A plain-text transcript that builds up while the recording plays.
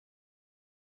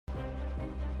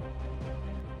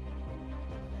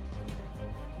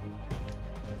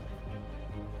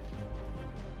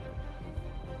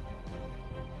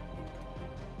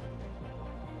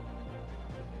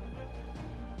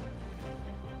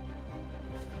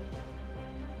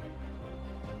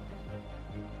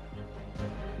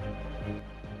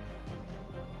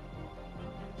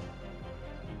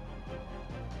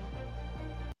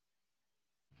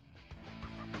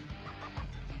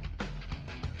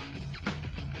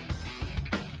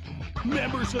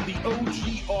Members of the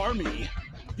OG Army,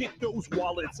 get those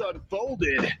wallets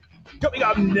unfolded. Coming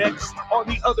up next on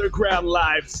the OtherGround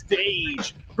live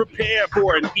stage, prepare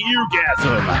for an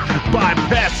eargasm by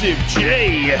Passive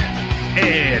J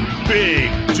and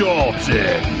Big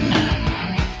Dalton.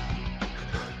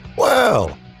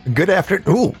 Well, good afternoon.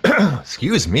 Ooh,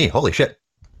 excuse me. Holy shit.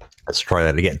 Let's try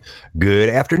that again. Good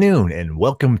afternoon, and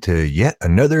welcome to yet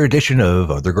another edition of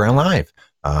OtherGround Live.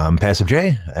 I'm Passive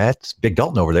J. That's Big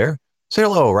Dalton over there. Say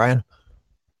hello, Ryan.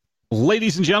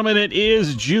 Ladies and gentlemen, it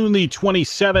is June the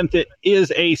 27th. It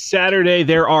is a Saturday.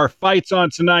 There are fights on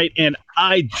tonight, and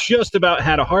I just about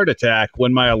had a heart attack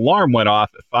when my alarm went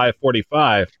off at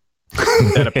 5:45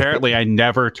 that apparently I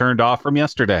never turned off from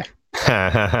yesterday.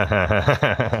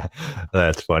 That's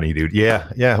funny, dude.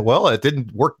 Yeah. Well, it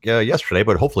didn't work yesterday,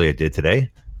 but hopefully it did today.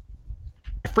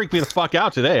 It freaked me the fuck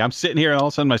out today. I'm sitting here, and all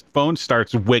of a sudden my phone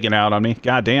starts wigging out on me.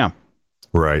 God damn.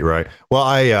 Right. Well,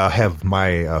 I have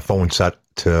my phone set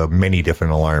to many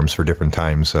different alarms for different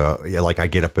times. Like I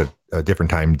get up at a different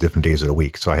time, different days of the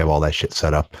week. So I have all that shit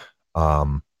set up.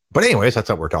 But anyways, that's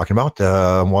what we're talking about.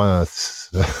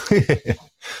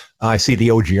 I see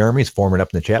the OG Army is forming up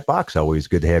in the chat box. Always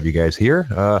good to have you guys here.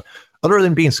 Other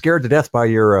than being scared to death by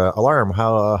your alarm,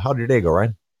 how did your day go,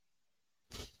 Ryan?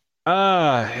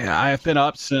 I've been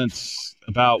up since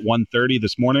about 1:30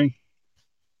 this morning.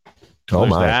 Oh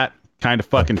my. That. Kind of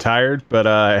fucking tired, but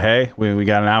hey, we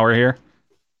got an hour here.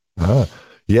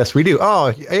 Yes, we do. Oh,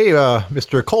 hey,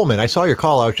 Mr. Coleman, I saw your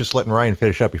call. I was just letting Ryan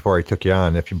finish up before I took you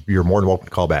on. If you're more than welcome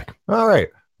to call back. All right.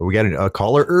 We got a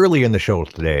caller early in the show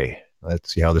today.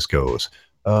 Let's see how this goes.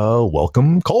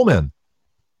 Welcome, Coleman.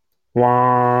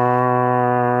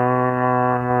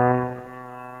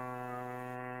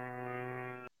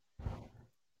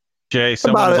 Jay,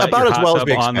 about as well as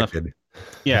we expected.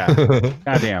 Yeah.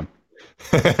 Goddamn.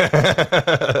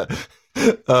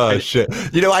 Oh shit!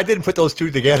 I didn't put those two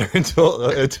together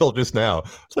until just now.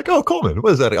 It's like, oh, Coleman,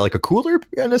 what is that? Like a cooler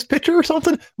in this picture or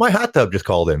something? My hot tub just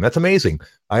called in. That's amazing.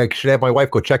 I should have my wife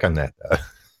go check on that.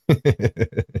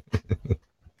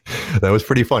 That was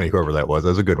pretty funny. Whoever that was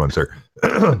a good one, sir.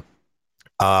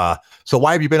 So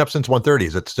why have you been up since 1:30?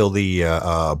 Is it still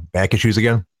the back issues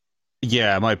again?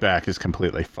 Yeah, my back is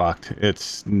completely fucked.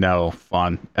 It's no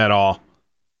fun at all.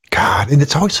 God, and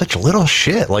it's always such little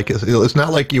shit. Like it's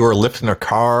not like you were lifting a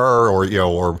car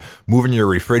or moving your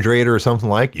refrigerator or something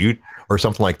like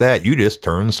that. You just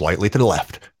turn slightly to the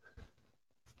left.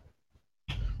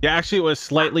 Yeah, actually, it was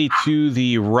slightly to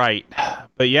the right,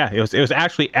 but yeah, it was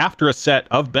actually after a set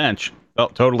of bench.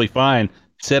 Felt totally fine.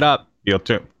 Sit up,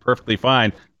 perfectly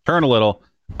fine. Turn a little.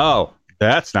 Oh,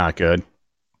 that's not good.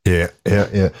 Yeah.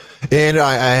 And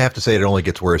I have to say, it only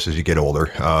gets worse as you get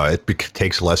older. It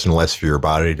takes less and less for your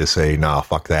body to say, nah,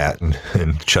 fuck that, and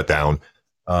shut down.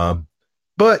 But,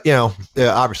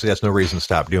 obviously that's no reason to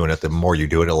stop doing it. The more you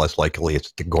do it, the less likely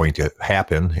it's going to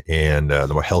happen, and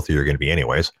the more healthier you're going to be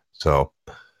anyways. So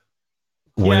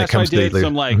when it comes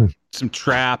to some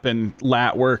trap and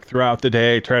lat work throughout the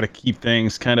day, try to keep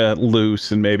things kind of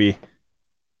loose, and maybe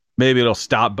it'll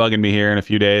stop bugging me here in a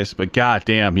few days. But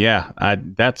goddamn, yeah,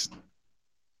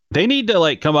 they need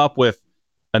to come up with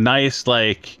a nice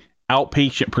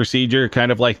outpatient procedure,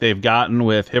 kind of like they've gotten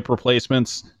with hip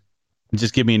replacements.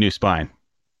 Just give me a new spine.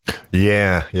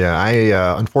 Yeah. I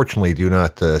unfortunately do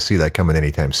not see that coming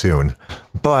anytime soon,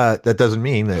 but that doesn't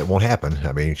mean that it won't happen.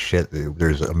 I mean, shit,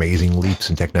 there's amazing leaps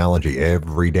in technology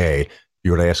every day. You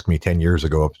would ask me 10 years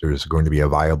ago if there's going to be a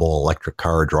viable electric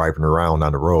car driving around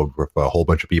on the road with a whole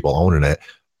bunch of people owning it,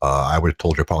 I would have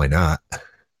told you probably not.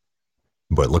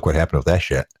 But look what happened with that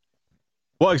shit.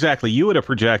 Well, exactly. You would have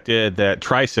projected that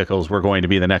tricycles were going to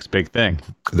be the next big thing.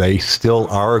 They still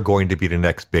are going to be the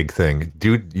next big thing.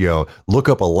 Dude, look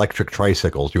up electric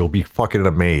tricycles. You'll be fucking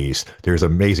amazed. There's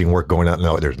amazing work going on.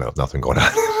 No, there's nothing going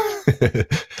on.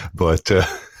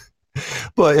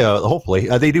 But hopefully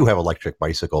they do have electric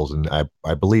bicycles, and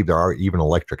I believe there are even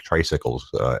electric tricycles,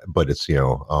 but it's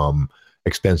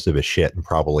expensive as shit and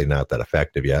probably not that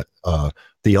effective yet.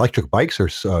 The electric bikes are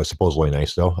supposedly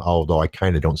nice though, although I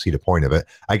kind of don't see the point of it.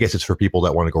 I guess it's for people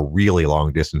that want to go really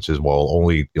long distances while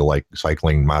only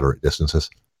cycling moderate distances.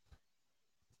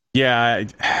 Yeah,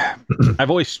 I've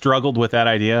always struggled with that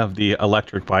idea of the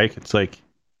electric bike. It's like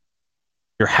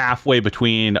you're halfway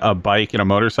between a bike and a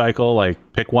motorcycle.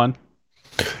 Pick one.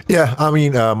 Yeah, I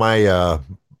mean, my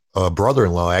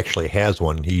brother-in-law actually has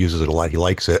one. He uses it a lot. He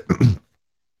likes it.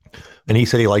 And he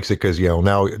said he likes it because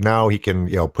now he can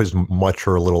put as much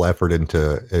or a little effort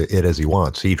into it as he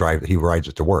wants. He rides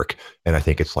it to work, and I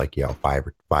think it's like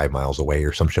 5 miles away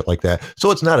or some shit like that.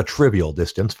 So it's not a trivial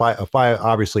distance. Five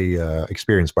obviously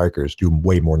experienced bikers do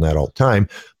way more than that all the time,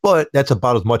 but that's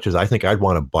about as much as I think I'd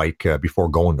want to bike before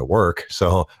going to work.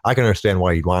 So I can understand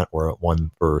why you'd want one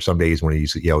for some days when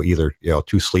he's either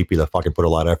too sleepy to fucking put a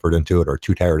lot of effort into it, or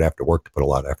too tired after work to put a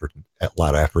lot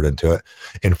of effort into it.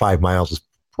 And 5 miles is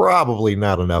probably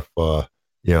not enough,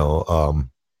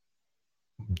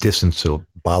 distance to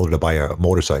bother to buy a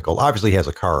motorcycle. Obviously, he has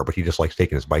a car, but he just likes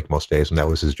taking his bike most days, and that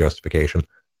was his justification.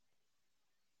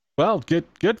 Well,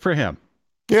 good for him.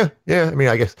 Yeah, yeah. I mean,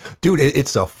 I guess, dude,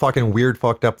 it's a fucking weird,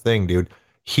 fucked up thing, dude.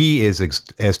 He is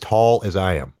as tall as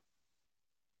I am.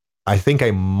 I think I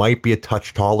might be a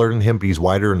touch taller than him, but he's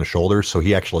wider in the shoulders, so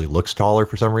he actually looks taller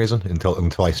for some reason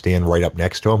until I stand right up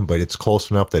next to him. But it's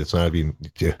close enough that it's not even.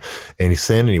 And he's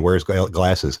thin and he wears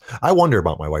glasses. I wonder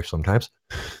about my wife sometimes.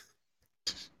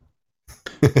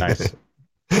 Nice.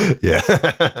 Yeah.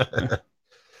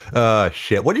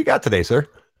 Shit. What do you got today, sir?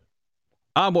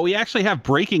 Well, we actually have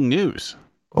breaking news.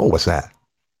 Oh, what's that?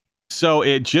 So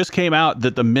it just came out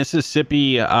that the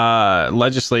Mississippi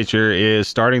legislature is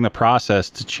starting the process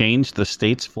to change the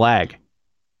state's flag.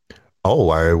 Oh,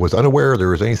 I was unaware there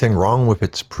was anything wrong with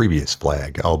its previous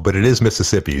flag. Oh, but it is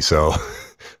Mississippi, so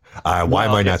why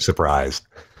am I not surprised?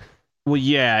 Well,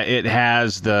 yeah, it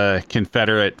has the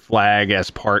Confederate flag as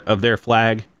part of their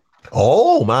flag.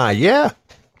 Oh my, yeah.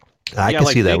 I can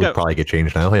see that would of, probably get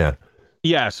changed now, yeah.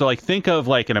 Yeah, so like think of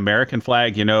like an American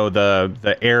flag,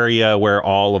 the area where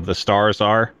all of the stars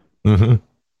are. Mm-hmm.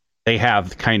 They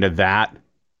have kind of that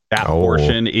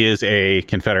portion is a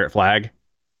Confederate flag.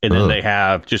 And then they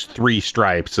have just 3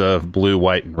 stripes of blue,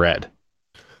 white, and red.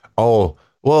 Oh,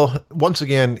 well, once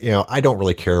again, I don't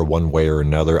really care one way or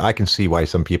another. I can see why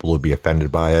some people would be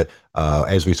offended by it.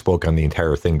 As we spoke on the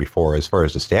entire thing before, as far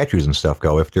as the statues and stuff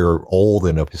go, if they're old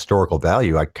and of historical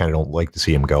value, I kind of don't like to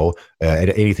see them go.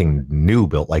 Anything new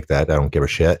built like that, I don't give a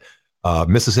shit.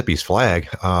 Mississippi's flag,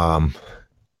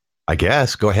 I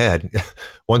guess, go ahead.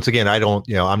 Once again,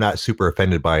 I'm not super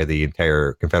offended by the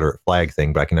entire Confederate flag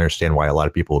thing, but I can understand why a lot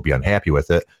of people will be unhappy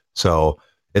with it. So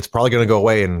it's probably going to go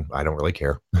away, and I don't really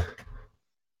care.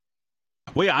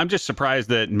 Well, yeah, I'm just surprised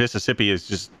that Mississippi is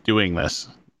just doing this.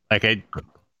 Like,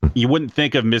 you wouldn't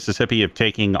think of Mississippi of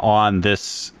taking on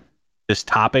this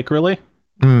topic, really.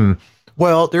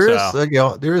 Well,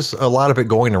 there's a lot of it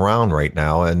going around right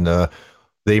now, and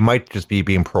they might just be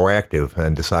being proactive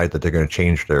and decide that they're going to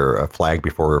change their flag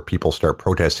before people start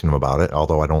protesting them about it.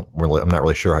 Although I'm not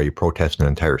really sure how you protest an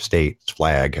entire state's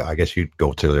flag. I guess you'd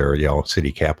go to their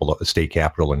state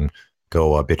capital, and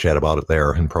go bitch at about it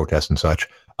there and protest and such.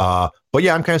 But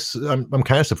yeah, I'm kind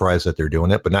of surprised that they're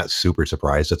doing it, but not super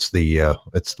surprised. It's the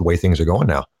way things are going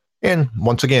now. And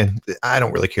once again, I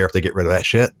don't really care if they get rid of that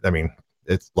shit. I mean,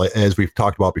 it's like, as we've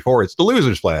talked about before, it's the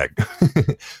loser's flag.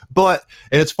 And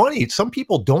it's funny, some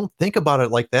people don't think about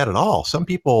it like that at all.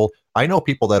 I know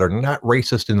people that are not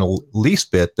racist in the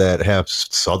least bit that have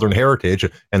Southern heritage,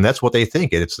 and that's what they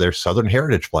think. It's their Southern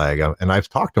heritage flag. And I've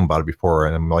talked to them about it before,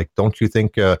 and I'm like, don't you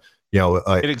think, it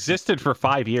existed for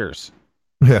 5 years.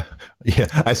 Yeah,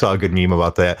 I saw a good meme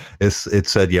about that. It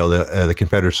said, the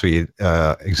Confederacy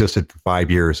existed for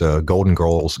 5 years. Golden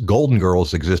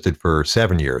Girls existed for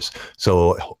 7 years.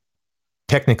 So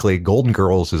technically, Golden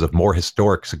Girls is of more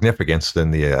historic significance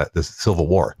than the Civil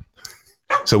War.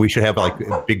 So we should have like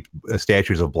big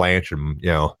statues of Blanche and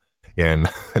and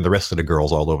the rest of the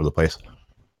girls all over the place.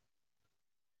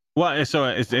 Well, so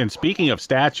and speaking of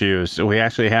statues, we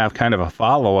actually have kind of a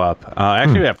follow-up.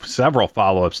 We have several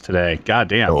follow-ups today. God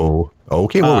damn. Oh,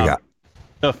 okay. What we got?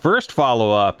 The first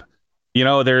follow-up,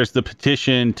 there's the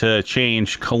petition to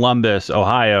change Columbus,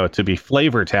 Ohio to be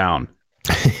Flavor Town.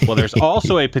 Well, there's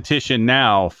also a petition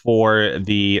now for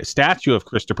the statue of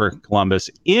Christopher Columbus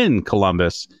in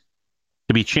Columbus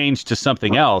to be changed to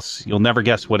something else. You'll never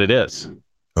guess what it is.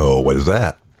 Oh, what is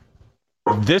that?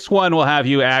 This one will have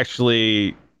you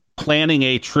actually planning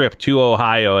a trip to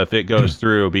Ohio if it goes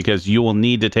through, because you will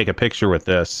need to take a picture with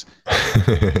this.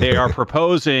 They are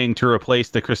proposing to replace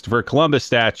the Christopher Columbus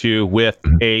statue with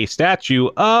a statue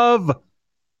of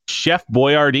Chef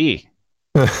Boyardee.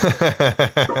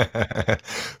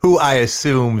 Who I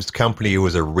assume's company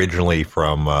was originally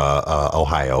from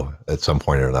Ohio at some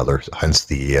point or another, hence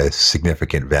the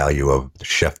significant value of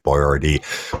Chef Boyardee.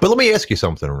 But let me ask you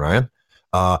something, Ryan.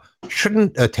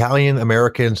 Shouldn't Italian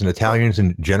Americans and Italians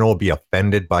in general be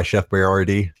offended by Chef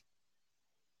Boyardee?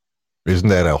 Isn't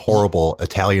that a horrible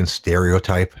Italian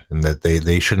stereotype, and that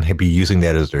they shouldn't be using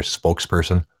that as their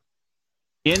spokesperson?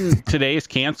 In today's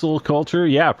cancel culture,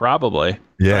 yeah, probably.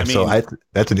 Yeah, I so mean,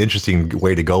 that's an interesting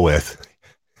way to go with.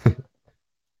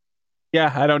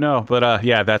 yeah, I don't know, but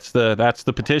yeah, that's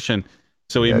the petition.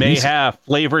 So we Yeah, may these. have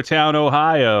Flavortown,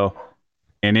 Ohio,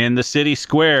 and in the city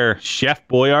square, Chef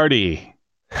Boyardee.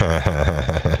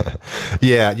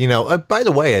 Yeah, by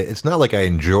the way, it's not like I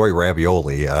enjoy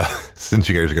ravioli. Since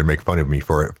you guys are gonna make fun of me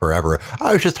for it forever,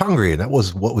 I was just hungry, and that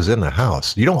was what was in the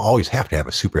house. You don't always have to have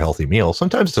a super healthy meal.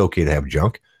 Sometimes it's okay to have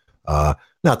junk.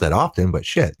 Not that often, but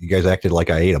shit, you guys acted like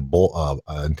I ate a bowl,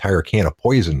 an entire can of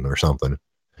poison or something,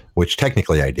 which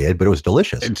technically I did, but it was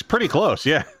delicious. It's pretty close,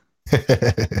 yeah. Yeah,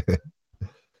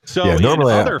 So in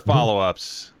normally. other Mhm.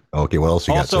 follow-ups, Okay, what else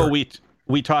you got, also sir?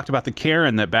 we talked about the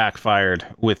Karen that backfired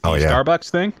with Oh the yeah, Starbucks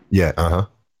thing. yeah, uh-huh.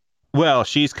 Well,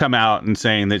 she's come out and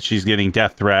saying that she's getting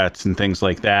death threats and things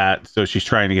like that. So she's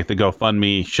trying to get the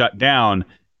GoFundMe shut down.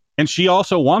 And she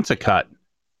also wants a cut.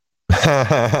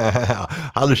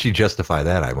 How does she justify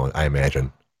that? I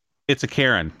imagine. It's a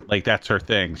Karen. Like, that's her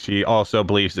thing. She also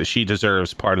believes that she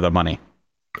deserves part of the money.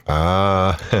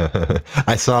 Uh,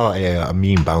 I saw a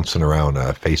meme bouncing around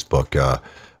Facebook,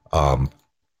 um,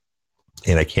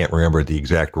 and I can't remember the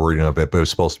exact wording of it, but it was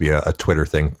supposed to be a Twitter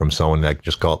thing from someone that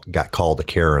just got called a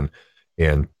Karen,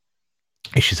 and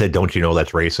she said, "Don't you know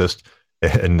that's racist?"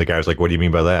 And the guy was like, "What do you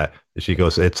mean by that?" And she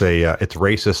goes, it's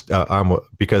racist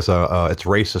because it's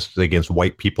racist against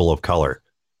white people of color,"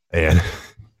 and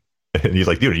and he's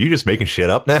like, "Dude, are you just making shit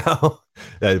up now?"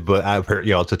 But I've heard,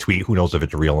 it's a tweet. Who knows if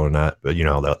it's real or not?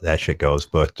 But that shit goes.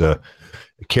 But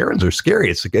Karens are scary.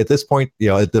 It's at this point,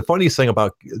 the funniest thing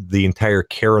about the entire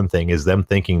Karen thing is them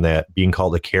thinking that being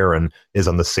called a Karen is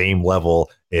on the same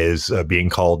level as being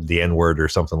called the N word or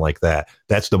something like that.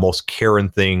 That's the most Karen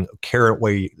thing. Karen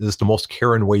way. This is the most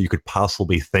Karen way you could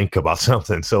possibly think about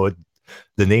something. So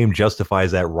the name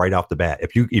justifies that right off the bat.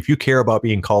 If you care about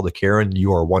being called a Karen,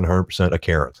 you are 100% a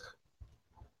Karen.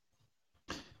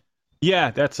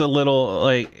 Yeah, that's a little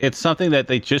like it's something that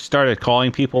they just started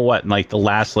calling people what in like the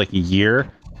last like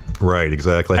year. Right,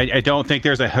 exactly. I don't think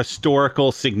there's a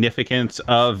historical significance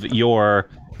of your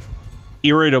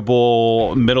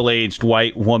irritable middle-aged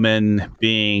white woman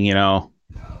being,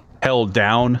 held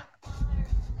down.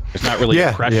 There's not really Yeah,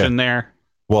 yeah. oppression there.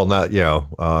 Well,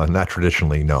 not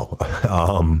traditionally, no.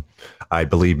 Um, I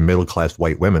believe middle class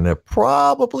white women are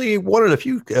probably one of the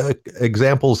few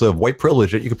examples of white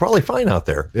privilege that you could probably find out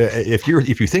there. If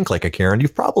you think like a Karen,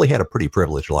 you've probably had a pretty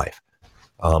privileged life.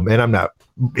 And I'm not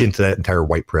into that entire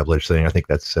white privilege thing. I think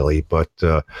that's silly, but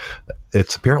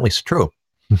it's apparently true.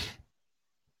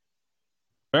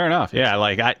 Fair enough. Yeah,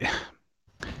 like I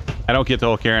don't get the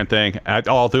whole Karen thing.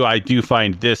 Although I do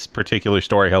find this particular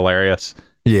story hilarious.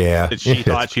 Yeah, That she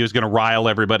thought she was going to rile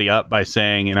everybody up by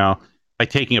saying, by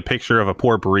taking a picture of a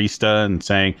poor barista and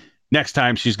saying next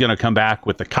time she's going to come back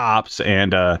with the cops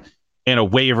and a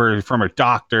waiver from her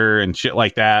doctor and shit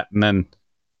like that. And then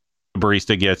the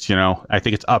barista gets, I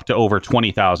think it's up to over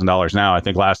 $20,000 now. I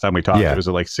think last time we talked, yeah, it was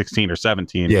at like 16 or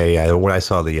 17. yeah, yeah. When I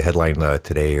saw the headline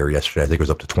today or yesterday, I think it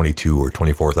was up to 22 or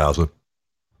 24,000.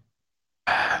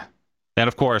 And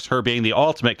of course, her being the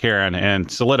ultimate Karen and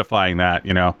solidifying that,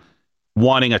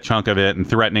 wanting a chunk of it and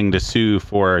threatening to sue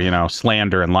for,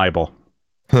 slander and libel.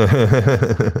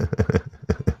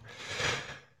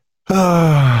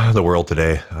 The world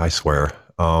today, I swear.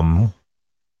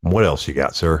 What else you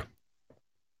got, sir?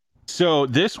 So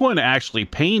this one actually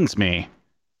pains me.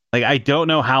 Like, I don't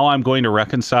know how I'm going to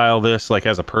reconcile this, like,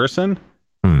 as a person,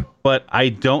 but I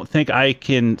don't think I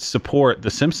can support The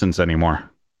Simpsons anymore.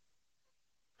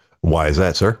 Why is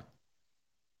that, sir?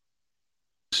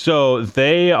 So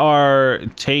they are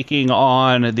taking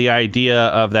on the idea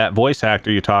of that voice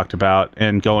actor you talked about,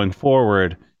 and going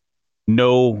forward,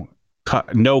 no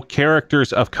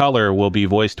characters of color will be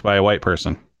voiced by a white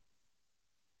person.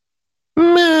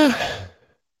 Meh.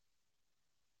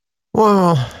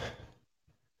 Well,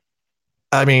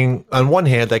 I mean, on one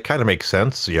hand, that kind of makes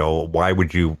sense. Why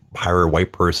would you hire a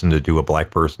white person to do a black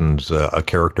person's a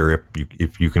character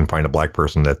if you can find a black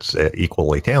person that's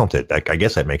equally talented? I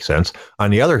guess that makes sense.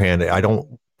 On the other hand, I don't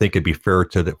think it'd be fair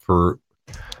for.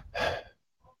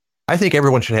 I think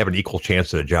everyone should have an equal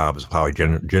chance at a job. Is how I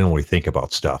generally think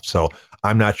about stuff. So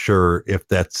I'm not sure if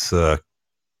that's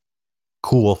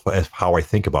cool as how I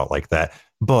think about like that.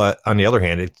 But on the other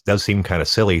hand, it does seem kind of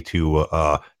silly to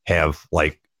have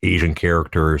like Asian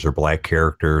characters or black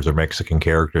characters or Mexican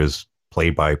characters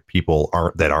played by people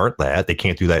aren't that. They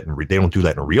can't do that. They don't do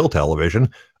that in real television.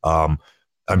 I'm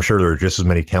sure there are just as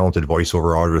many talented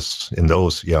voiceover artists in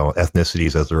those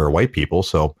ethnicities as there are white people.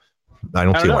 So I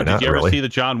don't see why not. Did you ever really see the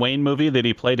John Wayne movie that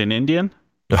he played an Indian?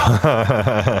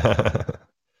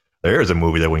 There's a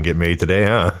movie that wouldn't get made today,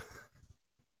 huh?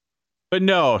 But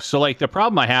no, so like the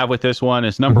problem I have with this one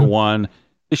is number Hmm. one,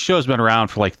 this show's been around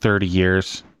for like 30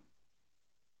 years.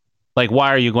 Like, why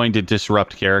are you going to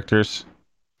disrupt characters?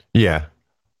 Yeah.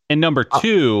 And number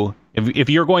two, if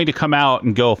you're going to come out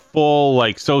and go full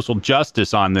like social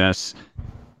justice on this,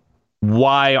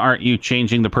 why aren't you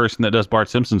changing the person that does Bart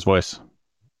Simpson's voice?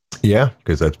 Yeah,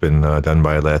 because that's been done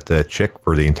by that chick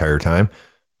for the entire time.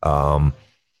 Um,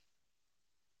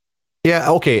 yeah,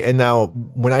 okay. And now,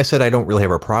 when I said I don't really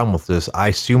have a problem with this, I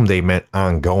assume they meant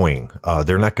ongoing.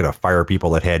 They're not going to fire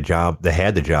people that had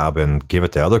the job and give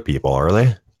it to other people, are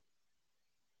they?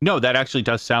 No, that actually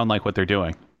does sound like what they're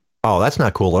doing. Oh, that's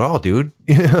not cool at all, dude.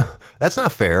 That's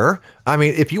not fair. I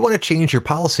mean, if you want to change your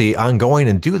policy ongoing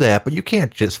and do that, but you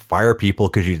can't just fire people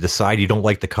because you decide you don't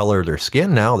like the color of their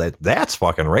skin now, that's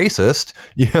fucking racist.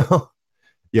 Yeah.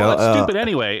 Well, it's stupid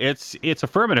anyway. It's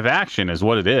affirmative action is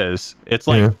what it is. It's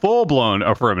like Yeah. full blown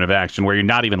affirmative action where you're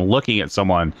not even looking at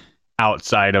someone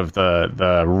outside of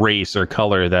the race or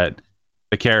color that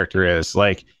the character is.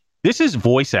 Like this is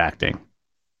voice acting.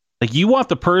 Like you want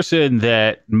the person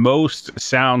that most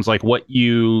sounds like what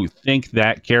you think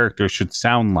that character should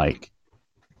sound like.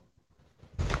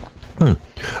 Hmm.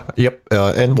 Yep.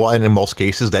 And in most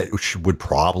cases, that would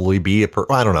probably be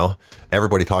I don't know.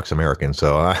 Everybody talks American,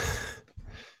 so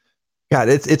God,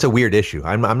 it's a weird issue.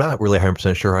 I'm not really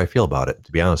 100% sure how I feel about it.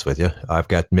 To be honest with you, I've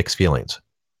got mixed feelings.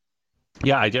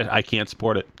 Yeah, I can't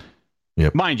support it.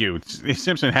 Yep. Mind you,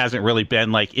 Simpson hasn't really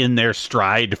been like in their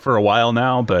stride for a while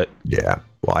now, but Yeah.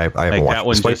 Well, I haven't like watched that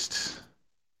one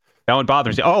that one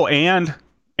bothers me. Oh, and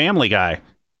Family Guy.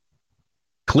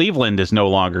 Cleveland is no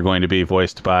longer going to be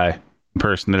voiced by the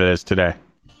person that it is today.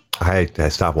 I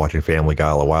stopped watching Family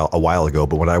Guy a while ago,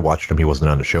 but when I watched him, he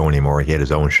wasn't on the show anymore. He had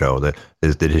his own show.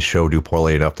 Did his show do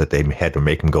poorly enough that they had to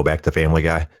make him go back to Family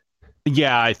Guy?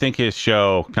 Yeah, I think his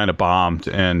show kind of bombed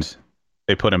and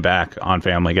they put him back on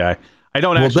Family Guy. I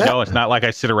don't Well, actually know. It's not like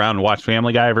I sit around and watch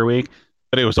Family Guy every week,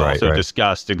 but it was right, also right.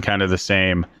 discussed in kind of the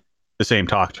same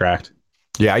talk track.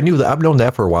 Yeah, I knew that. I've known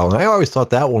that for a while, and I always thought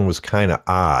that one was kind of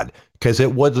odd because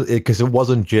it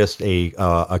wasn't just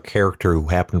a character who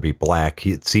happened to be black.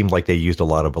 It seemed like they used a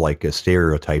lot of like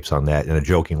stereotypes on that in a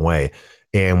joking way,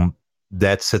 and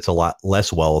that sits a lot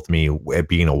less well with me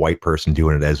being a white person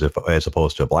doing it as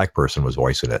opposed to a black person was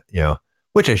voicing it.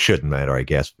 Which it shouldn't matter, I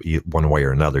guess, one way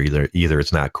or another. Either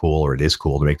it's not cool or it is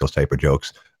cool to make those type of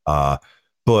jokes.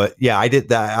 But yeah, I did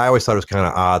that. I always thought it was kind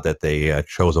of odd that they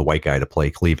chose a white guy to play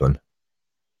Cleveland.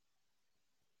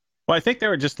 Well, I think they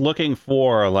were just looking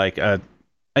for like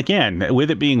again,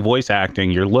 with it being voice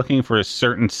acting, you're looking for a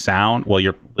certain sound. Well,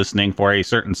 you're listening for a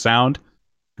certain sound.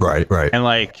 Right, right. And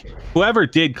like whoever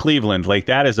did Cleveland, like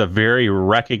that is a very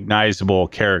recognizable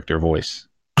character voice.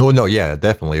 Oh no, yeah,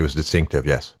 definitely, it was distinctive.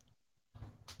 Yes.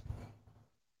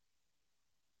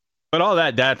 But all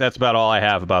that's about all I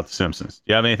have about The Simpsons.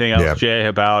 Do you have anything else, Yeah. Jay,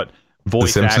 about The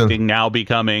voice Simpsons. acting now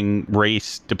becoming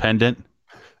race dependent?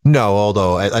 No,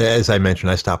 although as I mentioned,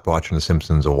 I stopped watching The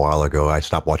Simpsons a while ago. I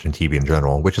stopped watching TV in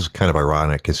general, which is kind of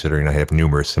ironic considering I have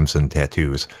numerous Simpson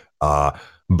tattoos.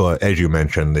 But as you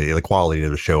mentioned, the quality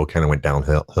of the show kind of went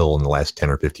downhill in the last 10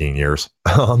 or 15 years.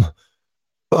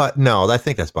 But no, I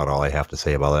think that's about all I have to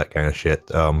say about that kind of shit.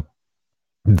 The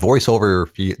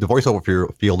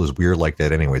voiceover field is weird like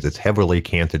that anyways. It's heavily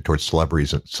canted towards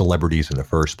celebrities in the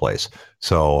first place.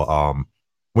 So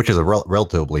which is a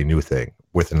relatively new thing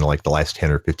within like the last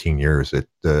 10 or 15 years. It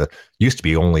used to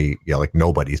be only like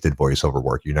nobodies did voiceover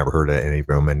work. You never heard of any of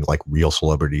them, and like real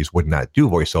celebrities would not do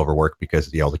voiceover work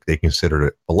because like, they considered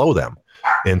it below them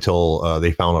until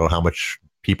they found out how much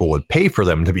people would pay for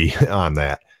them to be on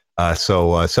that.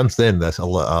 So since then, that's a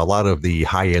lot of the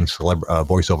high-end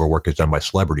voiceover work is done by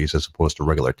celebrities as opposed to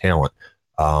regular talent.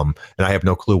 And I have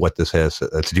no clue what this has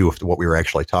to do with what we were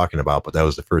actually talking about, but that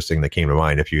was the first thing that came to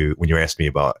mind when you asked me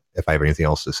about if I have anything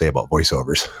else to say about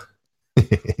voiceovers.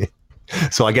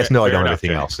 So I guess no, I don't have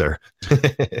anything else there.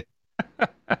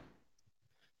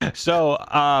 So,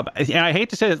 and I hate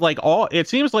to say it, it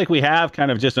seems like we have kind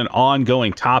of just an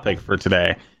ongoing topic for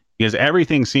today because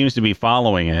everything seems to be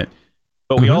following it.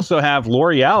 But we also have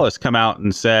L'Oreal has come out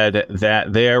and said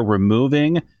that they're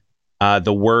removing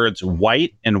the words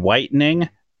white and whitening,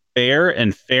 fair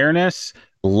and fairness,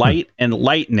 light and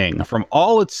lightening from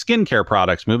all its skincare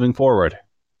products moving forward.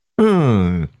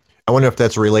 I wonder if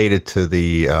that's related to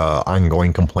the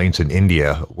ongoing complaints in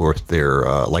India with their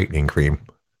lightening cream.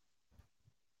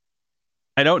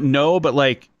 I don't know, but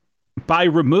like by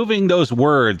removing those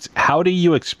words, how do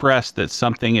you express that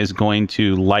something is going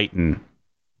to lighten?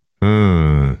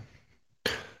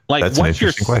 Like, That's an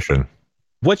interesting question.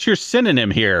 What's your synonym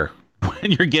here?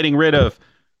 when you're getting rid of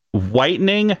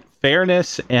whitening,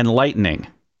 fairness, and lightening?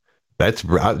 That's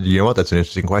you know what? That's an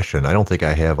interesting question. I don't think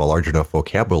I have a large enough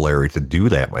vocabulary to do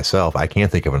that myself. I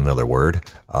can't think of another word,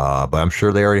 but I'm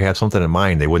sure they already have something in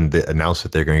mind. They wouldn't announce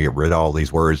that they're going to get rid of all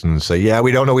these words and say, "Yeah,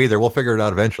 we don't know either. We'll figure it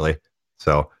out eventually."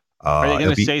 So, Are they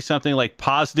going to be say something like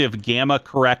positive gamma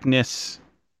correctness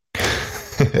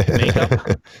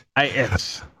makeup?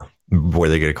 It's were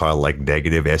they going to call it like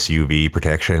negative SUV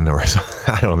protection or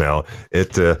something? I don't know.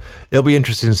 It'll be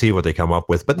interesting to see what they come up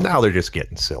with. But now they're just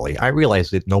getting silly. I realize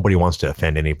that nobody wants to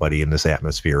offend anybody in this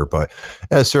atmosphere, but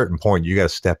at a certain point, you got to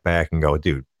step back and go,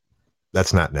 dude,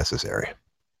 that's not necessary.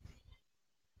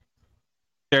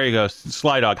 there you go,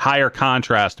 Sly Dog. Higher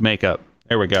contrast makeup.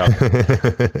 There we go. You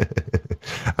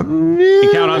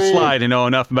count on Sly to know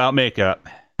enough about makeup.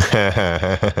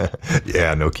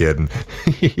 Yeah, no kidding.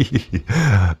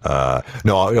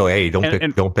 No. Hey,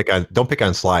 don't pick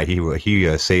on Sly.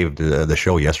 He saved the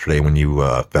show yesterday when you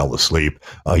fell asleep.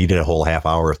 He did a whole half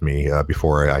hour with me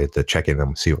before I had to check in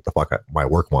and see what the fuck my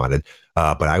work wanted.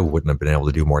 But I wouldn't have been able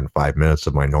to do more than 5 minutes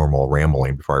of my normal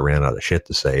rambling before I ran out of shit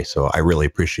to say. So I really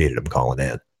appreciated him calling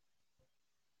in.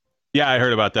 Yeah, I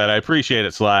heard about that. I appreciate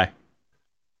it, Sly.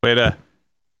 Way to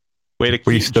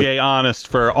keep Jay honest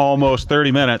for almost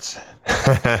 30 minutes.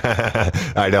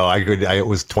 I know. It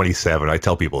was 27. I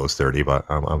tell people it was 30, but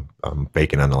I'm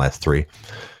baking on the last 3.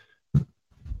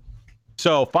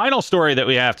 So, final story that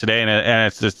we have today, and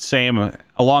it's the same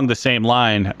along the same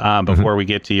line. Before we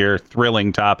get to your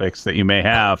thrilling topics that you may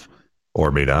have, or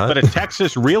may not, but a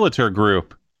Texas realtor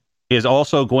group is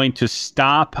also going to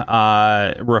stop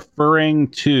referring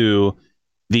to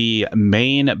the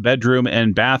main bedroom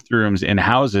and bathrooms in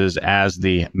houses as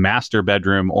the master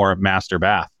bedroom or master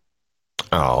bath.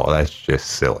 Oh, that's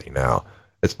just silly now.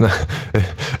 It's not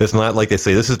it's not like they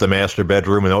say this is the master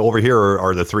bedroom and over here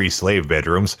are the 3 slave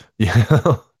bedrooms. Heck,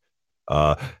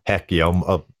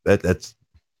 that's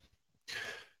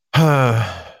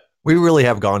we really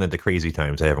have gone into crazy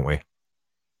times, haven't we?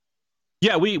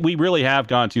 Yeah, we really have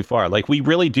gone too far. Like, we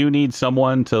really do need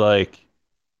someone to like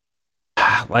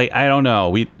I don't know.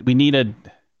 We need a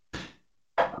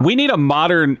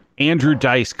modern Andrew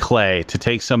Dice Clay to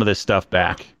take some of this stuff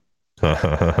back.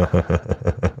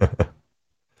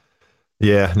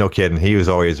 Yeah, no kidding. He was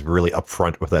always really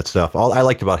upfront with that stuff. I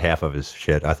liked about half of his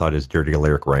shit. I thought his dirty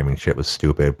lyric rhyming shit was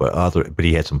stupid, but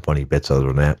he had some funny bits other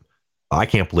than that. I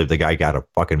can't believe the guy got a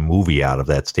fucking movie out of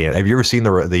that stand. Have you ever seen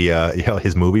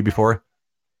his movie before?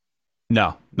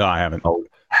 No, I haven't. Oh,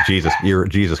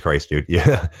 Jesus Christ, dude.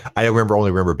 Yeah, I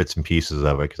only remember bits and pieces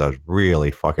of it because I was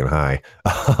really fucking high,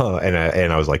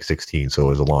 and I was like 16, so it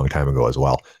was a long time ago as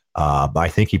well. But I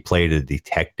think he played a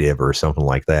detective or something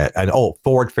like that. And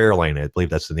Ford Fairlane, I believe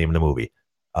that's the name of the movie.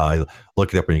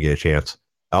 Look it up when you get a chance.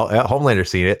 Homelander's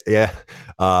seen it. Yeah.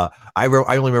 I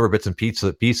only remember bits and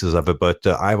pieces of it, but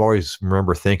I've always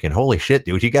remember thinking, holy shit,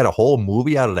 dude, you got a whole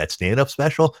movie out of that stand-up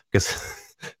special? Because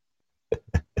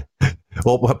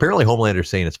well, apparently Homelander's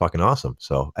saying it's fucking awesome.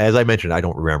 So as I mentioned, I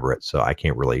don't remember it, so I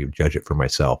can't really judge it for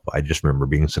myself. I just remember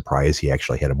being surprised he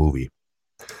actually had a movie.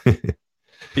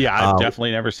 Yeah, I've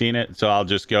definitely never seen it, so I'll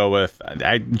just go with.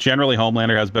 I generally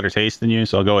Homelander has better taste than you,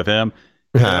 so I'll go with him.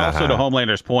 And also to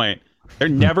Homelander's point, they're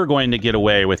never going to get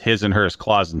away with his and hers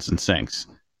closets and sinks.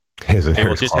 They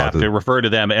will just have to refer to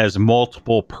them as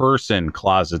multiple person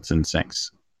closets and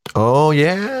sinks. Oh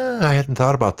yeah, I hadn't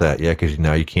thought about that. Yeah, because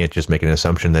now you can't just make an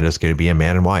assumption that it's going to be a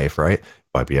man and wife, right? It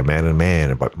might be a man and a man.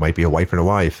 It might be a wife and a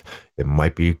wife. It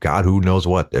might be God, who knows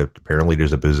what. Apparently,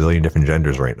 there's a bazillion different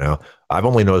genders right now. I've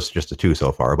only noticed just the 2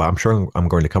 so far, but I'm sure I'm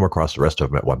going to come across the rest of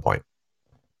them at one point.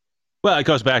 Well, it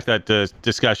goes back to that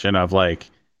discussion of like,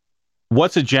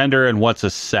 what's a gender and what's a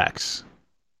sex?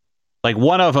 Like,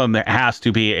 one of them has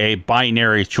to be a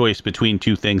binary choice between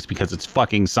 2 things because it's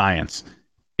fucking science.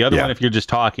 The other one, if you're just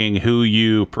talking who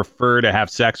you prefer to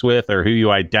have sex with or who you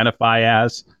identify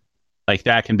as, like,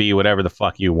 that can be whatever the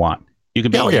fuck you want. You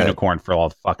can be a unicorn for all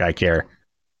the fuck I care.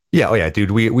 Yeah, oh yeah,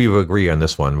 dude, we agree on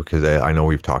this one because I know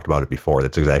we've talked about it before.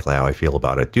 That's exactly how I feel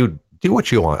about it. Dude, do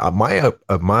what you want.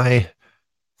 My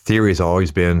theory has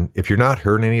always been, if you're not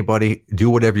hurting anybody,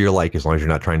 do whatever you like as long as you're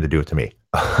not trying to do it to me.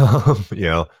 That's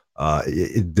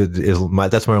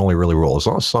my only really rule. As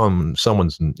long as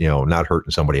someone's not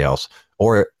hurting somebody else,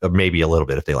 or maybe a little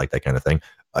bit if they like that kind of thing,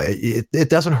 it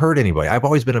doesn't hurt anybody. I've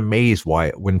always been amazed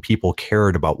when people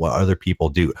cared about what other people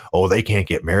do. Oh, they can't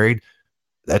get married.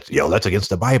 That's against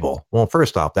the Bible. Well,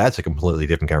 first off, that's a completely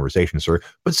different conversation, sir.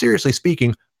 But seriously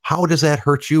speaking, how does that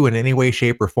hurt you in any way,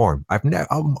 shape, or form?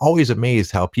 I'm always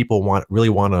amazed how people really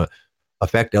want to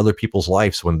affect other people's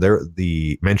lives when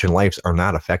the mentioned lives are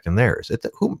not affecting theirs?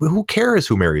 Who cares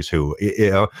who marries who?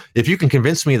 If you can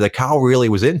convince me the cow really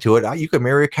was into it, you could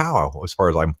marry a cow, as far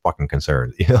as I'm fucking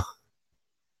concerned.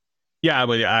 Yeah,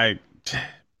 but I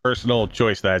personal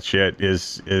choice that shit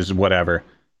is whatever.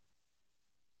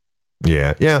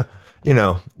 Yeah, yeah,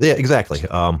 yeah, exactly.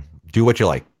 Do what you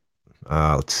like.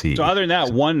 Let's So see. other than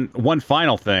that, one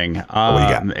final thing, What do you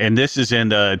got? and this is in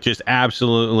the just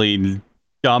absolutely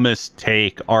dumbest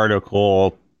take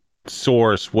article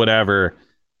source whatever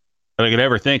that I could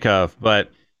ever think of,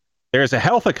 but there's a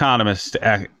health economist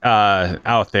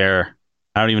out there.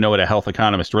 I don't even know what a health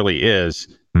economist really is,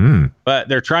 Hmm. but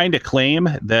they're trying to claim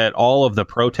that all of the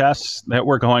protests that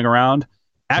were going around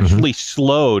Mm-hmm. actually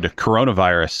slowed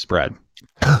coronavirus spread.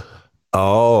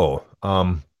 Oh,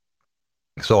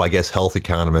 so I guess health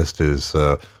economist is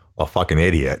a fucking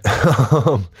idiot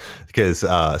because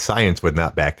science would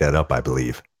not back that up, I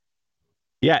believe.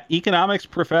 Yeah, economics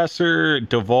professor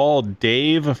Deval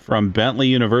Dave from Bentley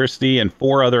University and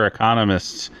four other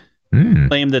economists Hmm.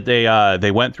 claimed that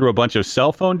they went through a bunch of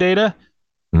cell phone data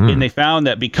and Hmm. they found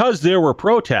that because there were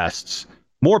protests,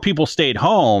 more people stayed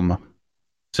home,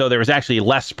 so there was actually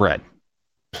less spread.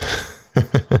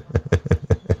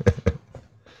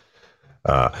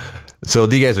 uh, so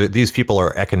these people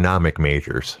are economic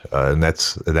majors, and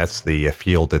that's the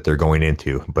field that they're going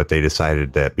into. But they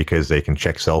decided that because they can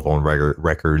check cell phone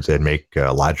records and make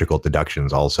logical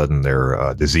deductions, all of a sudden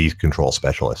they're disease control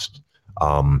specialists.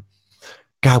 Um,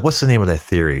 God, what's the name of that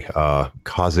theory?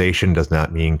 Causation does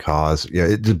not mean cause. Yeah,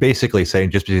 it's basically saying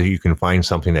just because you can find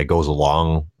something that goes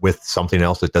along with something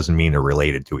else, it doesn't mean they're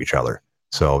related to each other.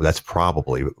 So that's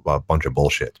probably a bunch of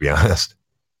bullshit, to be honest.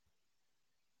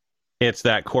 It's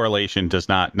that correlation does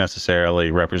not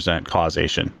necessarily represent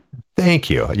causation.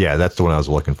 Thank you. Yeah, that's the one I was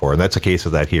looking for. And that's a case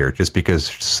of that here. Just because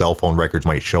cell phone records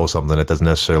might show something, it doesn't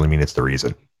necessarily mean it's the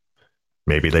reason.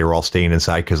 Maybe they were all staying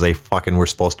inside because they fucking were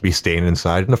supposed to be staying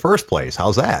inside in the first place.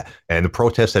 How's that? And the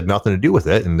protest had nothing to do with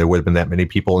it. And there would have been that many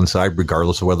people inside,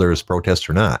 regardless of whether it was protests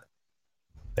or not.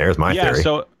 There's my Yeah, theory.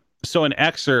 so an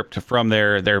excerpt from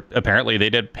their apparently they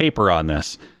did paper on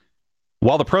this.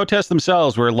 While the protests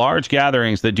themselves were large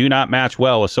gatherings that do not match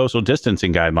well with social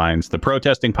distancing guidelines, the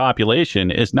protesting population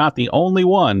is not the only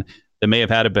one that may have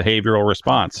had a behavioral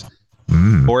response.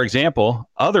 Mm. For example,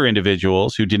 other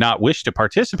individuals who did not wish to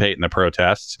participate in the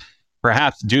protests,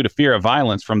 perhaps due to fear of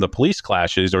violence from the police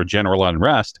clashes or general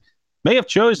unrest, may have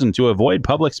chosen to avoid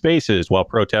public spaces while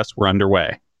protests were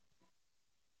underway.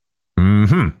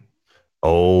 Hmm.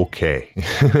 Okay.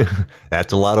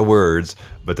 That's a lot of words,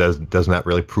 but does not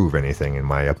really prove anything in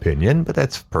my opinion, but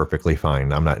that's perfectly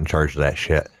fine. I'm not in charge of that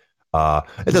shit.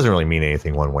 It doesn't really mean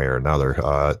anything one way or another.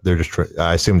 They're just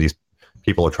I assume these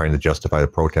people are trying to justify the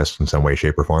protests in some way,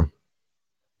 shape, or form.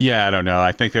 Yeah, I don't know.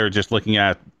 I think they were just looking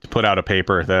at to put out a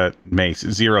paper that makes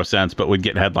zero sense, but would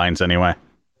get headlines anyway.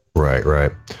 Right,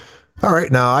 right. All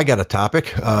right, now I got a topic.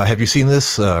 Have you seen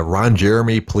this? Ron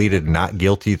Jeremy pleaded not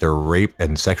guilty to rape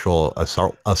and sexual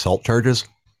assault charges.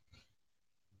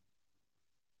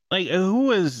 Like,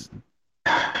 who is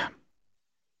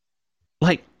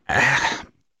like?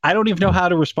 I don't even know how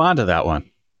to respond to that one.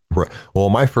 Right. Well,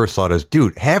 my first thought is,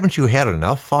 dude, haven't you had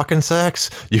enough fucking sex?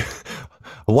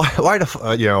 Why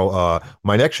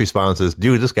my next response is,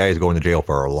 dude, this guy is going to jail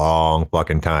for a long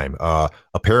fucking time.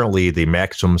 Apparently the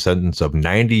maximum sentence of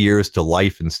 90 years to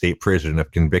life in state prison if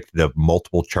convicted of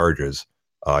multiple charges.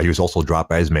 He was also dropped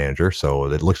by his manager, so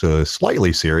it looks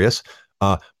slightly serious.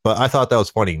 But I thought that was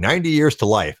funny. 90 years to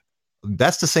life.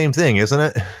 That's the same thing, isn't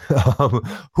it?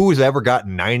 Who's ever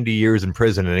gotten 90 years in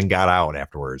prison and then got out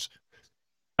afterwards?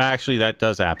 Actually, that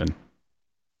does happen.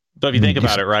 So if you think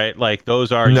about it, right? Like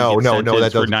those are you No, get no, that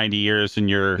sentenced for doesn't. 90 years and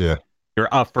Yeah. you're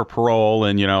up for parole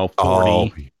and 40.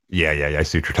 Oh, yeah. I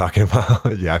see what you're talking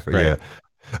about. Yeah, Right.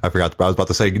 I forgot. I was about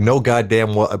to say, no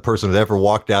goddamn person has ever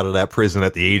walked out of that prison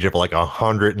at the age of like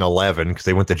 111 because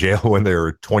they went to jail when they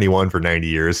were 21 for 90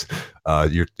 years.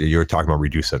 You're talking about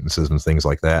reduced sentences and things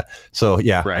like that. So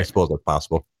yeah, I Right. suppose that's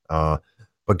possible.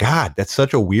 But God, that's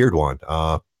such a weird one.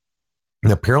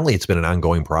 And apparently, it's been an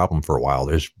ongoing problem for a while.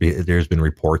 There's been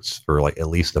reports for like at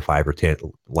least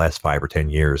the last 5 or 10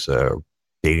 years,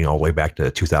 dating all the way back to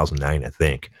 2009, I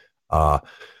think.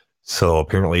 So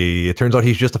apparently, it turns out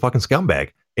he's just a fucking scumbag.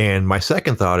 And my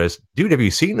second thought is, dude, have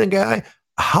you seen the guy?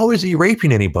 How is he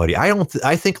raping anybody?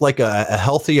 I think like a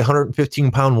healthy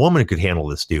 115-pound woman could handle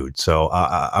this dude. So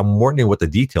I'm wondering what the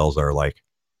details are like.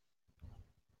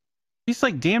 He's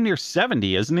like damn near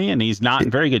 70, isn't he? And he's not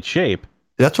in very good shape.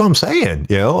 That's what I'm saying.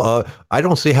 I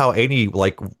don't see how any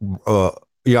like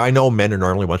Yeah, I know men are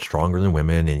normally much stronger than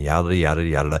women and yada yada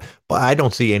yada, but I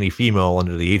don't see any female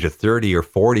under the age of 30 or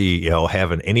 40,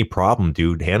 having any problem,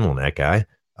 dude, handling that guy.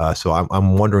 So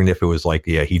I'm wondering if it was like,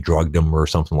 yeah, he drugged him or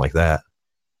something like that.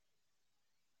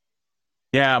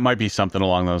 Yeah, it might be something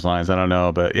along those lines. I don't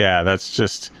know, but yeah,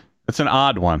 that's an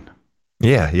odd one.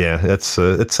 Yeah, yeah, that's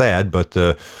it's sad, but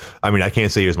I mean, I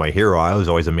can't say he was my hero. I was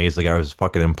always amazed the guy was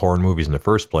fucking in porn movies in the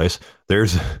first place.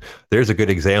 There's there's a good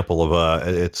example of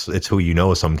it's who you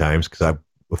know sometimes because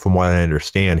from what I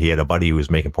understand, he had a buddy who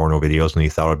was making porno videos and he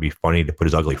thought it'd be funny to put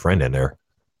his ugly friend in there.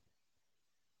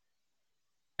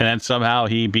 And then somehow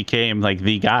he became like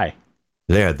the guy.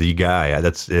 Yeah, the guy.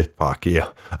 That's it. Fuck yeah.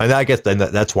 And I guess then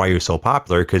that's why he was so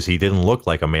popular because he didn't look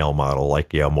like a male model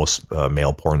like most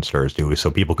male porn stars do,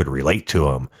 so people could relate to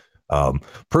him.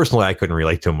 Personally, I couldn't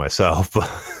relate to him myself,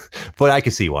 but I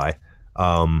can see why.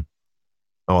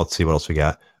 Let's see what else we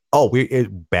got. Oh,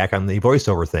 back on the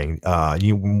voiceover thing.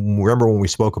 You remember when we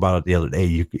spoke about it the other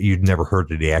day? You'd never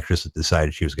heard of the actress that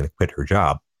decided she was going to quit her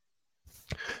job.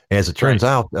 As it turns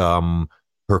Right. out,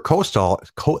 her co-star,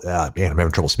 man, I'm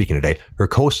having trouble speaking today. Her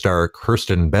co-star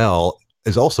Kirsten Bell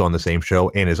is also on the same show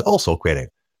and is also quitting.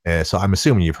 So I'm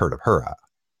assuming you've heard of her.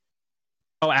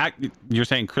 Oh, you're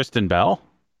saying Kristen Bell?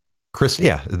 Chris,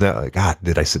 yeah. God,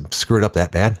 did I screw it up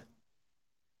that bad?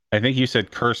 I think you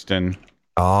said Kirsten.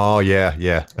 Oh yeah,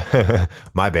 yeah.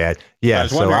 My bad. I Yeah.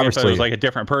 was So wondering if it obviously, was like a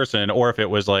different person or if it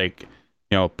was like,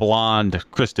 blonde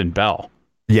Kristen Bell.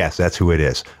 yes, that's who it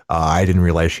is. I didn't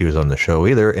realize she was on the show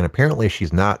either, and apparently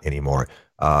she's not anymore.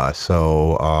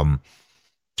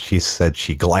 She said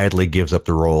she gladly gives up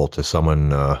the role to someone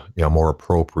more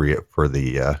appropriate for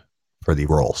the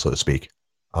role, so to speak.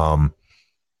 Um,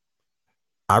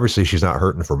 Obviously, she's not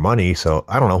hurting for money, so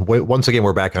I don't know. Once again,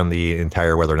 we're back on the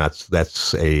entire whether or not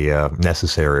that's a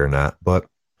necessary or not, but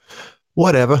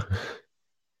whatever.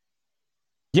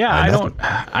 Yeah, Nothing.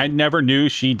 I never knew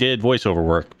she did voiceover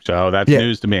work, so that's Yeah.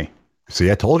 news to me.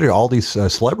 See, I told you all these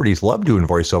celebrities love doing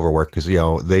voiceover work because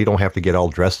they don't have to get all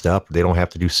dressed up, they don't have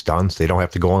to do stunts, they don't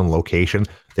have to go on location.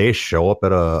 They just show up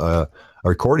at a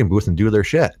recording booth and do their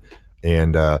shit.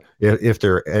 And if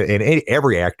they're and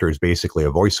every actor is basically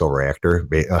a voiceover actor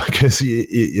because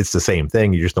it's the same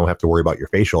thing. You just don't have to worry about your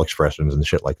facial expressions and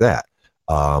shit like that.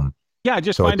 Um, Yeah, I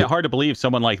just so find it hard to believe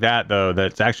someone like that, though,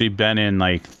 that's actually been in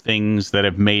like things that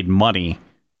have made money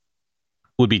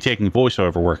would be taking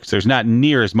voiceover work. 'Cause there's not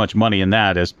near as much money in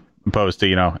that as opposed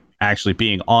to, actually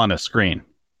being on a screen.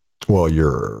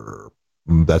 well,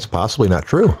 that's possibly not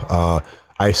true.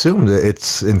 I assume that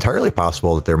it's entirely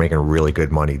possible that they're making really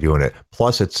good money doing it.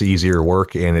 Plus, it's easier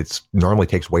work and it's normally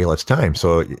takes way less time.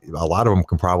 So a lot of them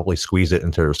can probably squeeze it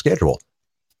into their schedule.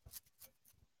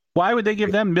 Why would they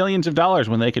give them millions of dollars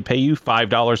when they could pay you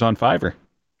 $5 on Fiverr?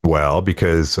 Well,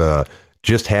 because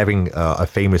just having a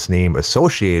famous name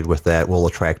associated with that will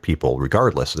attract people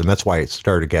regardless, and that's why it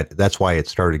started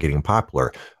getting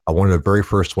popular. One of the very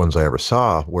first ones I ever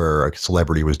saw where a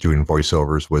celebrity was doing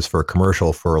voiceovers was for a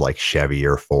commercial for like Chevy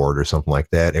or Ford or something like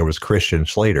that. It was Christian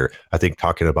Slater, I think,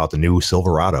 talking about the new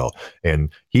Silverado, and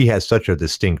he has such a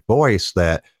distinct voice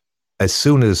that as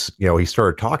soon as he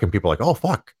started talking, people were like, "Oh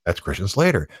fuck, that's Christian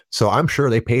Slater." So I'm sure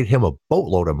they paid him a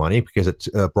boatload of money because it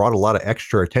brought a lot of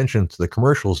extra attention to the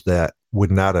commercials that would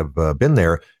not have been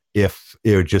there if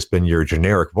it had just been your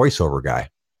generic voiceover guy.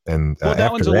 And Well, that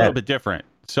after one's a little that, bit different.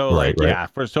 So, right, like, right,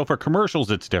 yeah, for commercials,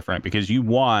 it's different because you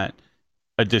want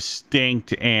a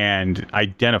distinct and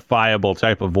identifiable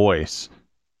type of voice.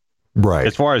 right.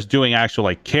 As far as doing actual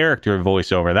like character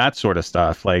voiceover, that sort of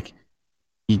stuff, like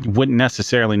you wouldn't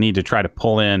necessarily need to try to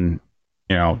pull in,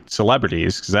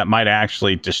 celebrities because that might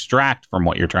actually distract from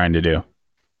what you're trying to do.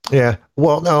 Yeah.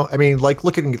 Well, no, I mean, like,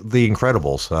 look at The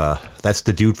Incredibles. That's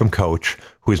the dude from Coach,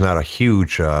 who's not a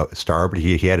huge star, but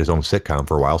he had his own sitcom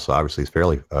for a while, so obviously he's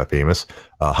fairly famous.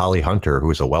 Holly Hunter,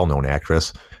 who's a well-known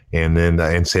actress, and then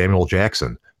and Samuel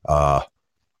Jackson.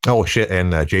 Oh shit,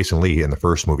 and Jason Lee in the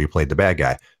first movie played the bad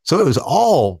guy. So it was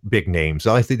all big names.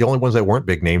 I think the only ones that weren't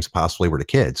big names possibly were the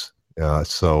kids.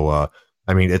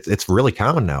 I mean, it's really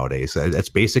common nowadays. It's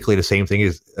basically the same thing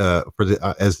as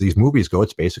as these movies go.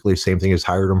 It's basically the same thing as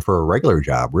hired them for a regular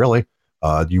job. Really,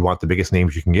 you want the biggest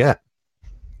names you can get.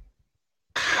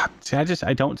 See,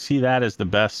 I don't see that as the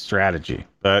best strategy.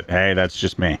 But hey, that's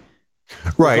just me.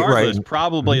 Right, right. Regardless,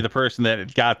 probably the person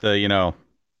that got the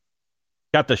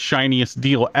shiniest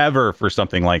deal ever for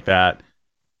something like that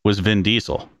was Vin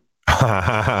Diesel,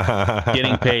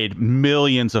 getting paid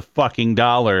millions of fucking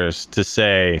dollars to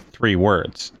say 3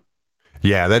 words.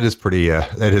 Yeah, that is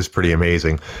pretty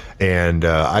amazing, and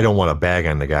I don't want to bag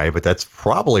on the guy, but that's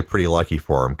probably pretty lucky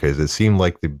for him because it seemed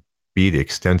like be the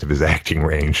extent of his acting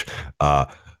range. Uh,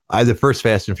 the first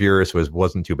Fast and Furious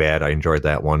wasn't too bad. I enjoyed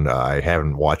that one. I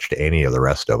haven't watched any of the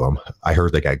rest of them. I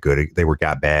heard they got good. They were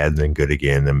got bad, then good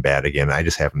again, then bad again. I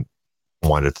just haven't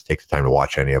wanted to take the time to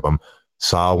watch any of them.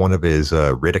 Saw one of his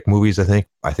Riddick movies. I think.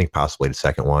 I think possibly the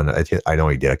second one. I know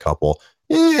he did a couple.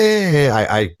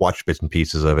 I watched bits and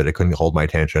pieces of it. It couldn't hold my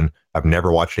attention. I've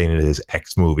never watched any of his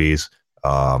X movies.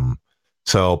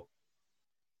 So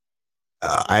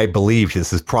I believe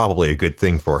this is probably a good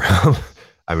thing for him.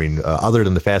 I mean, other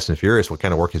than the Fast and Furious, what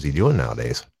kind of work is he doing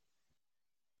nowadays?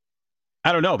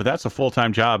 I don't know, but that's a full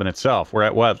time job in itself. We're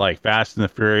at what, like Fast and the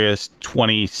Furious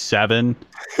 27,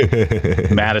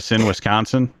 Did Madison,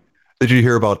 Wisconsin. you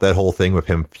hear about that whole thing with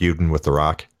him feuding with The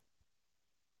Rock?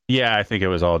 Yeah, I think it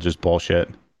was all just bullshit.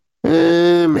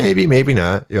 Maybe, maybe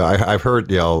not. Yeah, I've heard.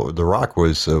 The Rock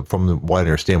was, from what I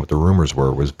understand, what the rumors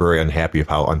were, was very unhappy of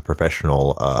how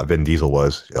unprofessional Vin Diesel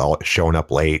was, showing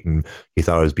up late, and he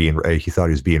thought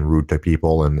he was being rude to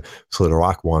people, and so The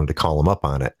Rock wanted to call him up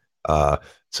on it.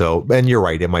 So, and you're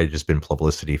right, it might have just been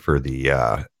publicity for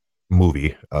the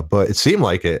movie, but it seemed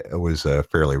like it was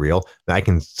fairly real. And I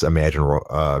can imagine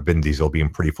Vin Diesel being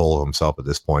pretty full of himself at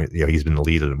this point. He's been the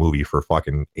lead of the movie for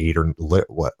fucking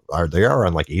what are they are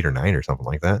on like 8 or 9 or something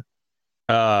like that.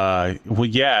 Well,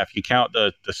 yeah, if you count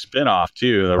the spinoff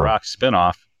too, the Oh. Rock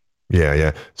spinoff. Yeah,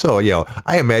 yeah. So,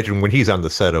 I imagine when he's on the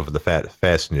set of the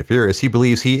Fast and the Furious, he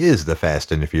believes he is the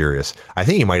Fast and the Furious. I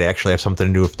think he might actually have something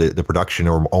to do with the production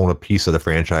or own a piece of the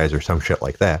franchise or some shit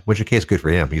like that, which in case good for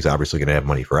him. He's obviously going to have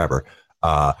money forever.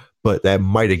 But that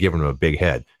might have given him a big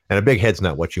head. And a big head's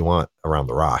not what you want around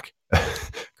The Rock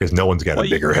because no one's got a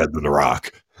bigger head than The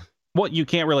Rock. Well, you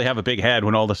can't really have a big head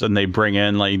when all of a sudden they bring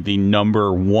in like the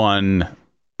number one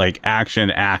like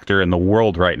action actor in the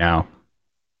world right now.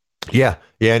 Yeah,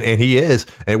 yeah, and he is,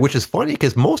 and which is funny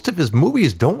because most of his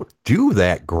movies don't do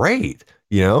that great.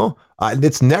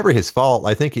 It's never his fault.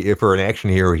 I think if for an action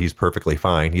hero, he's perfectly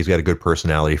fine. He's got a good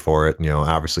personality for it.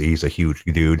 Obviously he's a huge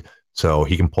dude, so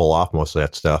he can pull off most of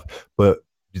that stuff. But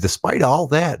despite all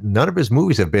that, none of his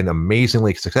movies have been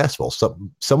amazingly successful.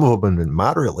 Some of them have been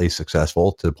moderately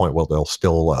successful to the point where they'll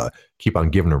still keep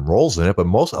on giving him roles in it. But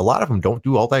a lot of them don't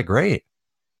do all that great.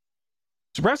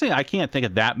 Surprisingly, I can't think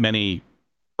of that many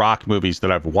Rock movies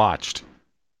that I've watched.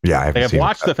 Yeah, I've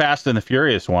watched the Fast and the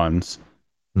Furious ones.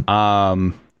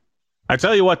 I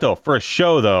tell you what, though, for a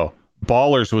show, though,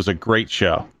 Ballers was a great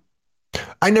show.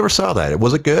 I never saw that.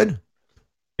 Was it good?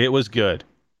 It was good.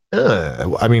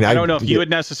 I mean, I don't know if you would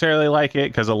necessarily like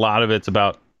it because a lot of it's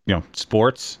about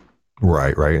sports.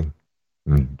 Right.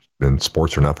 And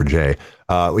sports are not for Jay.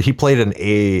 He played an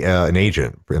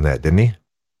agent in that, didn't he?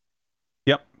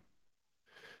 Yep.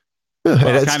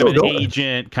 Well, kind of an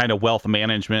agent, kind of wealth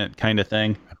management kind of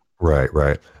thing. Right.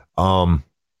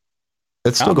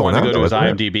 It's still going on. To go to his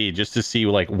IMDb just to see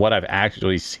like what I've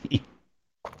actually seen.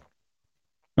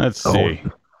 Let's see.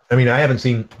 I mean, I haven't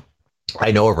seen.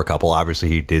 I know of a couple. Obviously,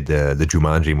 he did the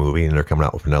Jumanji movie, and they're coming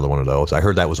out with another one of those. I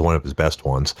heard that was one of his best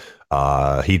ones.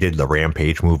 He did the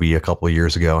Rampage movie a couple of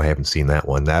years ago. I haven't seen that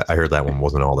one. I heard that one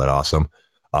wasn't all that awesome.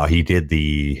 He did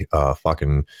the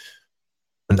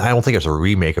and I don't think it was a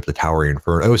remake of the Towering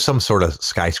Inferno. It was some sort of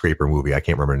skyscraper movie. I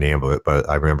can't remember the name of it, but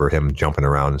I remember him jumping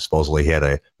around. And supposedly he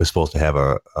was supposed to have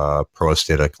a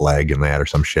prosthetic leg in that or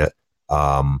some shit.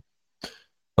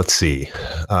 Let's see.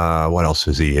 What else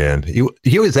was he in?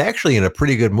 He was actually in a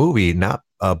pretty good movie, not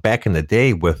back in the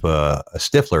day, with a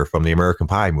Stifler from the American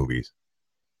Pie movies.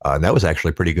 And that was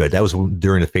actually pretty good. That was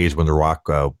during the phase when The Rock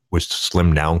was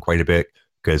slimmed down quite a bit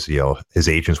because, his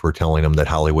agents were telling him that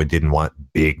Hollywood didn't want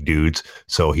big dudes.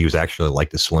 So he was actually like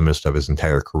the slimmest of his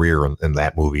entire career in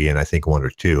that movie, and I think one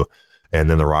or two. And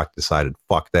then The Rock decided,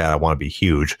 fuck that, I want to be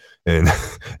huge, and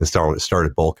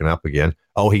started bulking up again.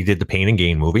 Oh, he did the Pain and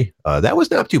Gain movie. That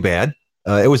was not too bad.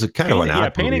 It was kind of an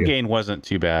odd Pain movie. and Gain wasn't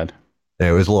too bad.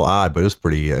 It was a little odd, but it was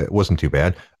pretty. It wasn't too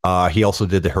bad. He also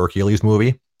did the Hercules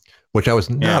movie, which I was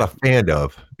not a fan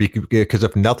of because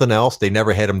if nothing else, they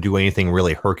never had him do anything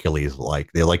really Hercules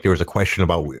like. There was a question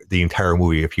about the entire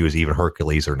movie if he was even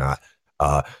Hercules or not.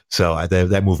 So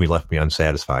that movie left me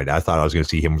unsatisfied. I thought I was going to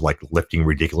see him like lifting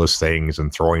ridiculous things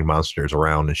and throwing monsters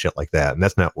around and shit like that, and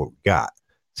that's not what we got.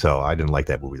 So I didn't like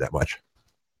that movie that much.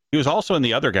 He was also in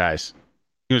The Other Guys.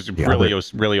 It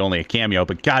was really only a cameo,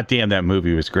 but goddamn, that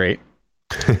movie was great.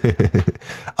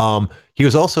 He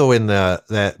was also in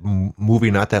that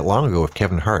movie not that long ago with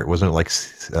Kevin Hart. Wasn't it like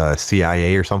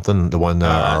CIA or something? The one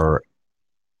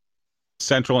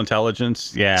Central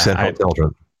Intelligence. Yeah, Central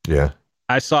Intelligence. Yeah,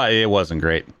 I saw it. It wasn't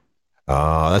great.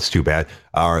 That's too bad.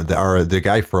 The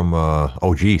guy from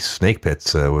OG Snake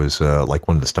Pits was like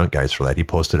one of the stunt guys for that. He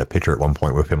posted a picture at one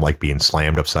point with him like being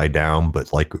slammed upside down,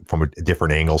 but like from a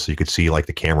different angle, so you could see like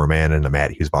the cameraman and the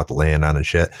mat he was about to land on and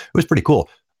shit. It was pretty cool.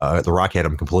 The Rock had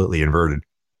him completely inverted.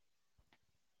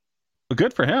 Well,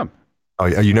 good for him. Oh,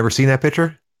 you never seen that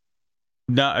picture?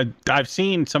 No, I've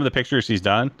seen some of the pictures he's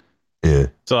done. Yeah,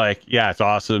 So like, yeah, it's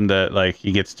awesome that like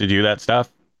he gets to do that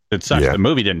stuff. It sucks yeah, the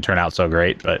movie didn't turn out so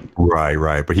great, but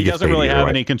right. But he he gets doesn't paid really either have way.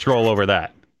 any control over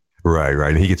that. Right.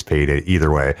 And he gets paid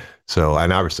either way. So,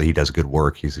 and obviously he does good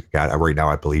work. He's got right now,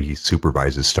 I believe he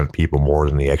supervises stunt people more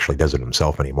than he actually does it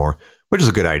himself anymore, which is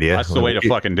a good idea. That's the way to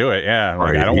fucking do it. Yeah, like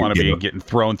I Right. don't want to be getting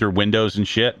thrown through windows and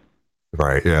shit.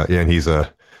 Right. Yeah. Yeah. And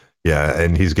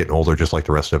and he's getting older just like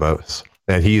the rest of us.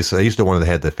 And he's the one that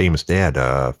had the famous dad,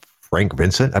 Frank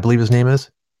Vincent, I believe his name is.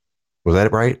 Was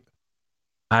that right?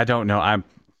 I don't know. I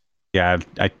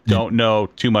don't know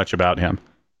too much about him.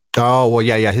 Oh well,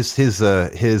 yeah. His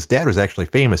dad was actually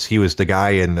famous. He was the guy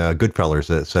in Goodfellas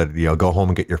that said, go home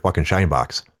and get your fucking shine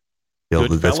box.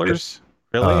 Goodfellas?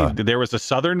 Really? Uh, There was a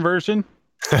southern version?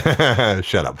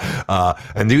 Shut up.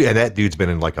 And that dude's been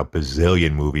in like a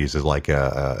bazillion movies as like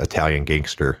a Italian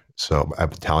gangster, so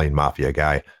Italian mafia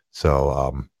guy.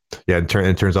 So yeah, it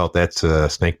turns out that's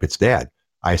Snake Pit's dad.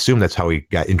 I assume that's how he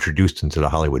got introduced into the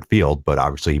Hollywood field, but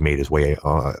obviously he made his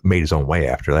own way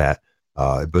after that.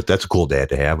 But that's a cool dad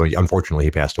to have. Unfortunately,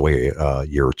 he passed away a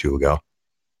year or two ago.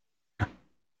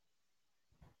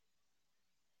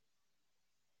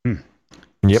 Hmm.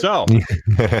 Yep. So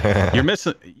you're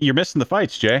missing the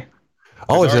fights, Jay.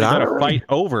 Oh, is it got on? a fight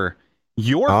over.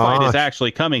 Your fight is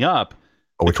actually coming up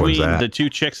which one's between that? the two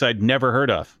chicks I'd never heard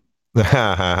of.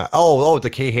 The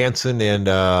Kay Hansen and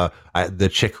the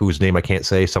chick whose name I can't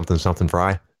say, something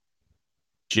Fry.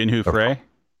 Jinhu Frey.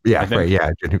 Yeah, Frey.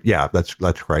 Yeah, that's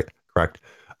right. Correct.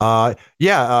 Both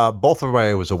of them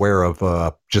I was aware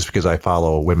of just because I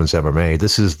follow women's MMA.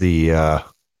 This is the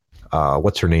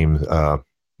what's her name?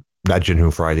 Not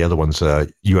Jinhu Fry. The other one's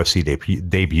UFC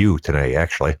debut today,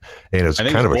 actually, and it's I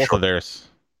think kind it's of a both short. of theirs.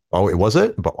 Oh, it was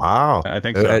it? But wow, I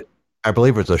think so. I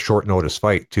believe it's a short notice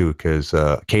fight too, because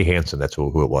Kay Hansen, that's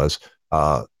who it was.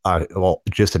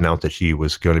 Just announced that she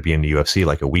was going to be in the UFC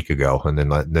like a week ago, and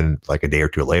then like a day or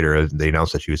two later, they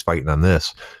announced that she was fighting on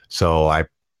this. So I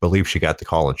believe she got the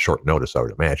call in short notice, I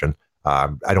would imagine.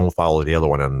 I don't follow the other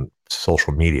one on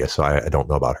social media, so I don't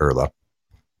know about her though.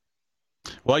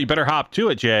 Well, you better hop to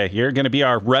it, Jay. You're going to be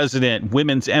our resident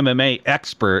women's MMA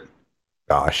expert.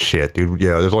 Oh shit, dude!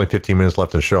 Yeah, there's only 15 minutes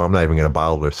left in the show. I'm not even going to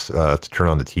bother this to turn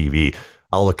on the TV.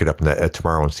 I'll look it up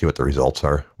tomorrow and see what the results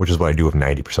are, which is what I do with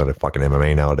 90% of fucking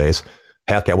MMA nowadays.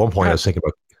 Heck, at one point I was thinking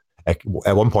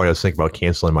about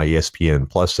canceling my ESPN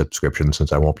Plus subscription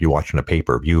since I won't be watching a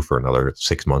pay-per-view for another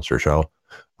 6 months or so.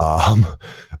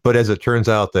 But as it turns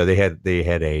out, that they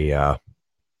had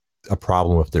a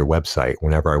problem with their website.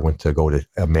 Whenever I went to go to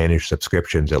manage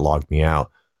subscriptions, it logged me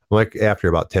out. Like after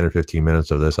about 10 or 15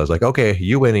 minutes of this, I was like, okay,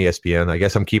 you win ESPN. I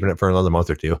guess I'm keeping it for another month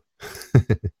or two.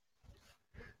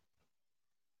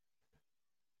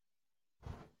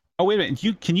 Oh, wait a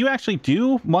minute. Can you actually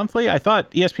do monthly? I thought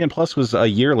ESPN Plus was a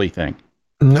yearly thing.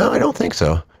 No, I don't think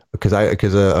so. Because I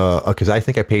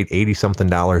think I paid $80-something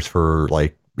for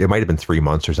like, it might have been 3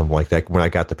 months or something like that when I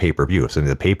got the pay-per-view. So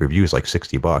the pay-per-view is like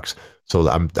 $60. So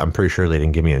I'm pretty sure they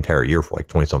didn't give me an entire year for like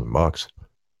 20-something bucks.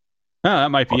 Oh,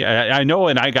 that might be. I know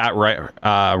when I got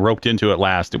roped into it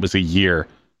last, it was a year.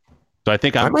 So I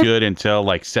think I'm good until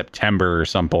like September or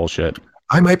some bullshit.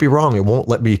 I might be wrong. It won't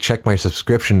let me check my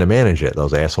subscription to manage it,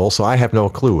 those assholes. So I have no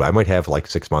clue. I might have like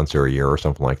 6 months or a year or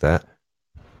something like that.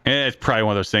 And it's probably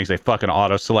one of those things they fucking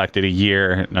auto-selected a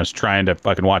year, and I was trying to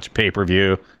fucking watch a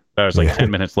pay-per-view that I was like 10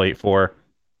 minutes late for.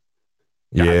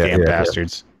 Goddamn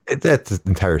bastards. That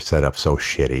entire setup so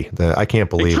shitty. I can't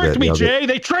believe they tricked me, Jay.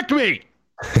 They tricked me.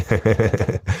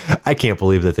 I can't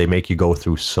believe that they make you go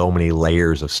through so many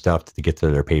layers of stuff to get to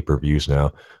their pay-per-views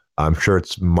now. I'm sure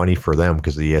it's money for them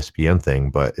because of the ESPN thing,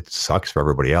 but it sucks for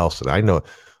everybody else. And I know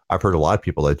I've heard a lot of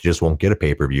people that just won't get a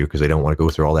pay-per-view because they don't want to go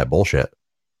through all that bullshit.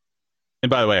 And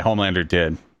by the way, Homelander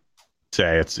did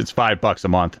say it's $5 a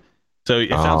month. So it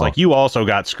sounds like you also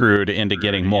got screwed into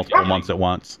getting multiple months at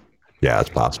once. Yeah, it's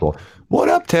possible. What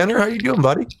up, Tanner? How you doing,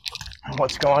 buddy?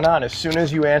 What's going on? As soon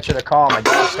as you answer the call, my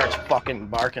dog starts fucking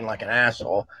barking like an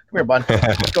asshole. Come here, bud.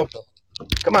 Let's go.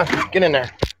 Come on, get in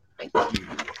there.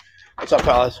 What's up,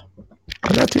 fellas?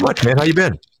 Not too much, man. How you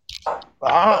been?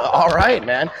 All right,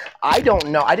 man. I don't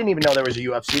know. I didn't even know there was a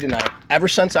UFC tonight. Ever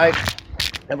since I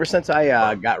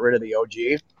got rid of the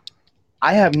OG,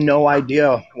 I have no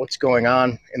idea what's going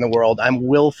on in the world. I'm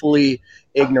willfully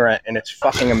ignorant, and it's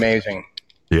fucking amazing.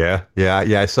 Yeah.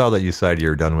 I saw that you said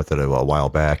you're done with it a while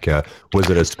back. Was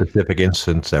it a specific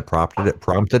instance that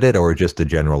prompted it, or just a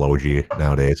general OG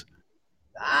nowadays?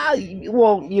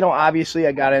 Well, obviously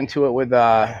I got into it with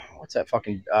what's that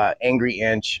fucking Angry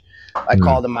Inch. I Hmm.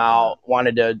 called him out,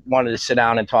 wanted to sit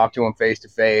down and talk to him face to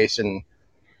face, and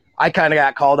I kind of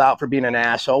got called out for being an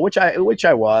asshole, which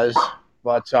I was.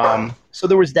 But so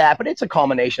there was that, but it's a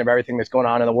culmination of everything that's going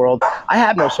on in the world. I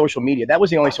have no social media. That was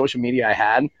the only social media I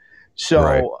had. Right.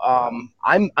 So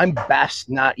I'm best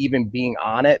not even being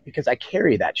on it because I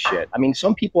carry that shit. I mean,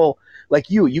 some people like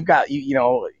you've got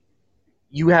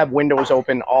you have windows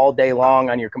open all day long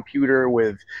on your computer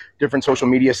with different social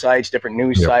media sites, different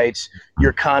news Yep. sites.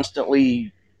 You're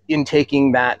constantly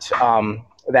intaking that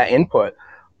input.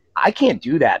 I can't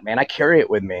do that, man. I carry it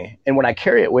with me, and when I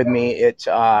carry it with me, it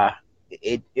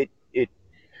it it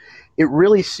it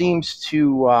really seems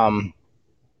to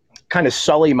kind of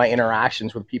sully my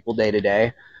interactions with people day to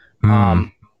day. Hmm.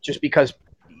 Just because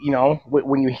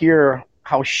when you hear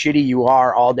how shitty you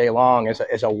are all day long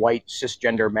as a white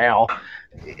cisgender male,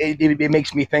 it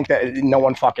makes me think that no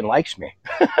one fucking likes me.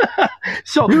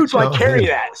 So I Yeah. carry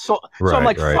that. So I'm Right.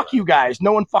 like, Right. fuck you guys.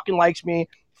 No one fucking likes me.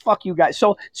 Fuck you guys.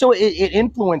 So it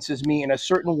influences me in a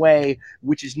certain way,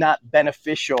 which is not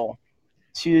beneficial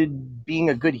to being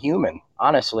a good human.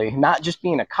 Honestly, not just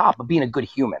being a cop, but being a good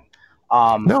human.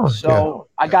 No. Yeah. So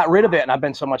I got rid of it, and I've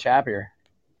been so much happier.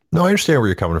 No, I understand where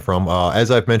you're coming from. As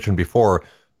I've mentioned before,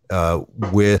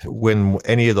 with when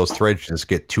any of those threads just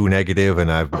get too negative, and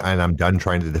I'm done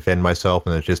trying to defend myself,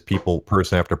 and it's just people,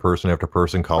 person after person after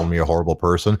person, calling me a horrible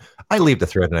person. I leave the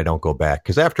thread and I don't go back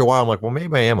because after a while I'm like, well,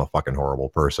 maybe I am a fucking horrible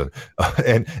person,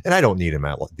 and I don't need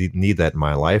that in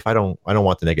my life. I don't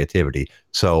want the negativity,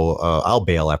 so I'll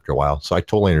bail after a while. So I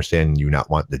totally understand you not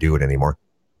wanting to do it anymore.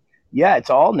 Yeah, it's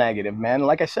all negative, man.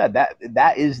 Like I said,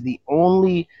 that is the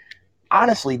only,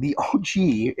 honestly, the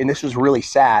OG, and this was really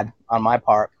sad on my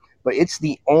part, but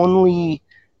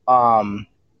um,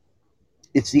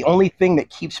 it's the only thing that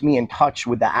keeps me in touch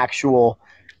with the actual,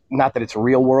 not that it's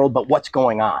real world, but what's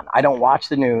going on. I don't watch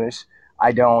the news.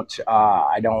 I don't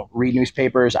read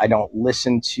newspapers. I don't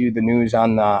listen to the news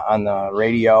on the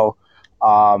radio.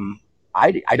 Um,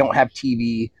 I don't have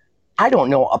TV. I don't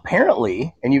know.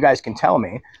 Apparently, and you guys can tell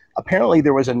me. Apparently,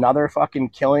 there was another fucking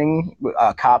killing.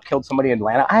 A cop killed somebody in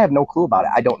Atlanta. I have no clue about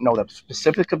it. I don't know the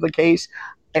specifics of the case,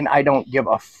 and I don't give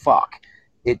a fuck.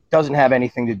 It doesn't have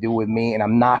anything to do with me, and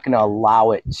I'm not going to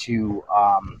allow it to.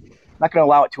 Not going to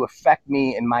allow it to affect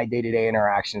me in my day-to-day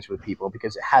interactions with people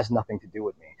because it has nothing to do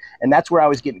with me. And that's where I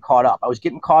was getting caught up. I was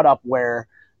getting caught up where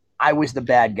I was the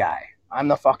bad guy. I'm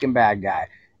the fucking bad guy.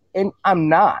 And I'm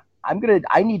not.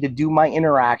 I need to do my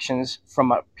interactions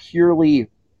from a purely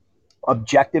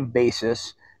objective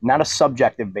basis, not a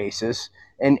subjective basis.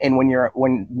 And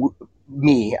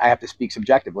me, I have to speak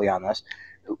subjectively on this.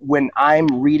 When I'm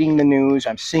reading the news,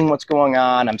 I'm seeing what's going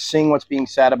on, I'm seeing what's being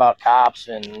said about cops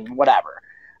and whatever.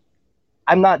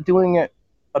 I'm not doing it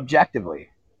objectively.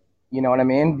 You know what I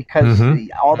mean? Because Hmm.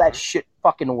 all that shit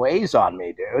fucking weighs on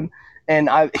me, dude. And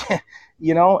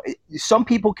you know, some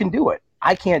people can do it.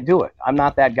 I can't do it. I'm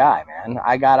not that guy, man.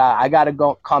 I gotta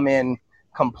go come in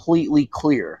completely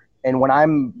clear. And when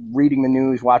I'm reading the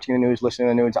news, watching the news, listening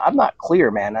to the news, I'm not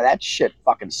clear, man. That shit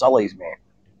fucking sullies me.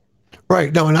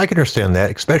 Right. No, and I can understand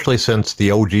that, especially since the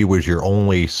OG was your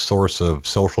only source of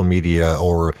social media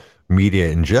or media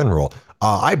in general.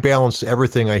 I balance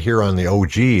everything I hear on the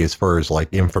OG as far as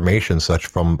like information, such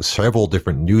from several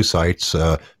different news sites,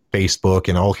 Facebook,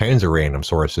 and all kinds of random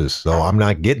sources. So I'm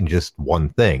not getting just one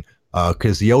thing.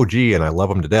 Because the OG, and I love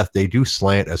them to death, they do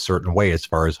slant a certain way as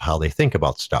far as how they think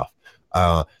about stuff.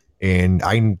 Uh, and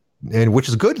I, and which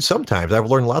is good sometimes. I've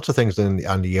learned lots of things on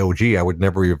the OG I would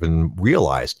never even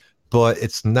realize, but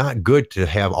it's not good to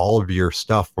have all of your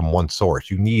stuff from one source.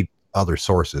 You need other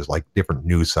sources like different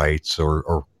news sites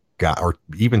or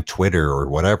even Twitter or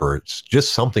whatever. It's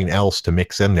just something else to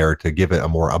mix in there to give it a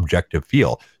more objective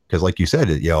feel. Because, like you said,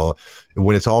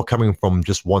 when it's all coming from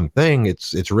just one thing,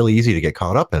 it's really easy to get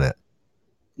caught up in it.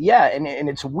 Yeah, and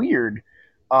it's weird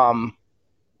um,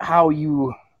 how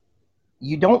you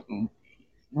don't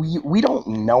we don't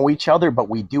know each other, but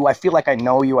we do. I feel like I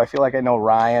know you. I feel like I know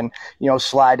Ryan.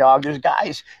 Sly Dog. There's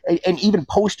guys, and even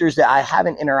posters that I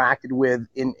haven't interacted with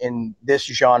in this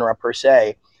genre per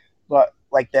se, but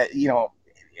like that.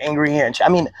 Angry Inch. I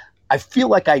mean, I feel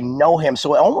like I know him,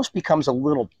 so it almost becomes a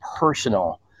little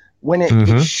personal when it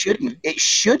Mm-hmm.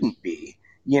 shouldn't be.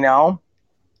 You know,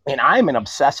 and I'm an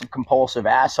obsessive compulsive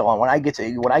asshole. And when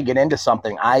I get into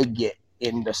something, I get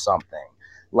into something.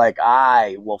 Like,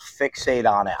 I will fixate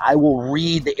on it. I will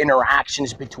read the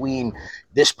interactions between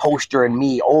this poster and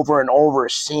me over and over,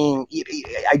 seeing.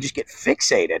 I just get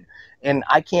fixated, and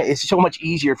I can't. It's so much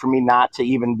easier for me not to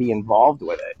even be involved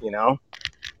with it.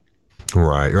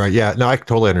 Right, right. Yeah, no, I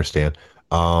totally understand.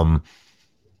 Um,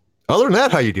 Other than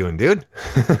that, how you doing, dude?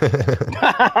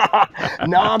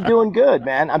 No, I'm doing good,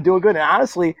 man. I'm doing good, and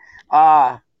honestly,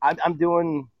 I'm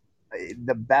doing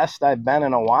the best I've been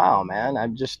in a while, man.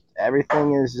 I'm just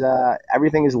everything is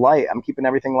light. I'm keeping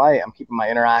everything light. I'm keeping my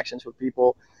interactions with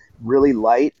people really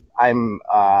light. I'm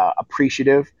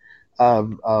appreciative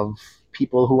of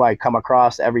people who I come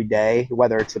across every day,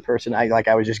 whether it's the person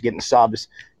I was just getting subs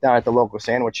down at the local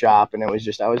sandwich shop, and I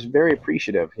was very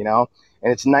appreciative.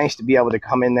 And it's nice to be able to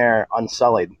come in there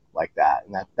unsullied like that,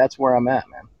 and that's where I'm at,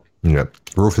 man. Yeah.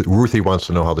 Ruthie wants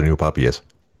to know how the new puppy is.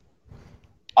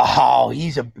 Oh,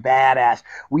 he's a badass.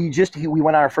 We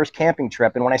went on our first camping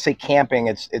trip, and when I say camping,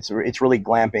 it's really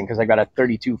glamping because I got a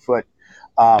 32-foot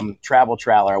travel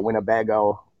trailer, a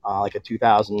Winnebago, like a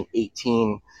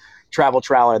 2018 travel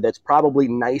trailer that's probably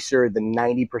nicer than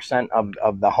 90%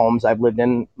 of the homes I've lived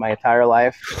in my entire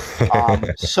life.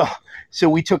 So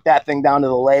we took that thing down to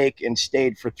the lake and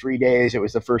stayed for 3 days. It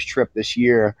was the first trip this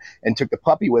year, and took the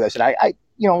puppy with us. And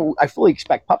I fully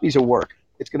expect puppies to work.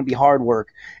 It's going to be hard work,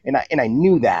 and I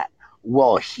knew that.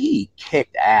 Well, he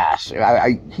kicked ass.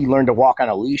 He learned to walk on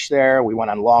a leash there. We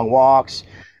went on long walks,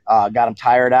 got him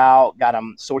tired out, got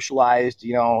him socialized.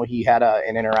 He had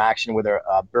an interaction with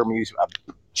a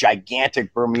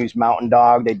gigantic Burmese mountain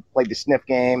dog. They played the sniff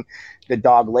game. The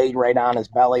dog laid right on his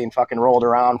belly and fucking rolled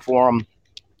around for him.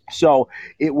 So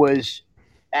it was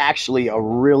actually a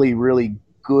really, really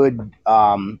good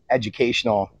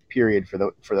educational period for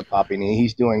the puppy, and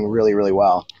he's doing really, really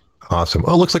well. Awesome.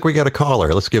 Oh, looks like we got a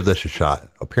caller. Let's give this a shot.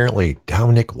 Apparently,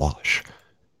 Dominic Walsh.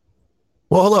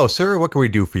 Well, hello, sir. What can we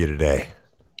do for you today?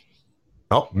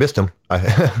 Oh, missed him.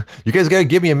 You guys got to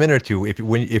give me a minute or two.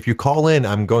 If you call in,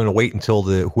 I'm going to wait until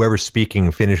whoever's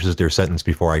speaking finishes their sentence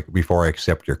before I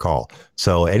accept your call.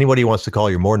 So anybody who wants to call,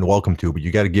 you're more than welcome to, but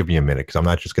you got to give me a minute because I'm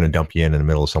not just going to dump you in the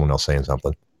middle of someone else saying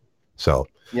something. So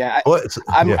yeah,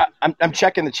 I'm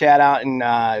checking the chat out,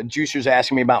 and Juicer's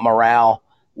asking me about morale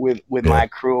with my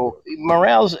crew.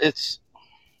 Morale's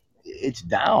it's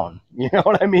down. You know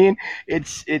what I mean?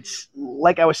 It's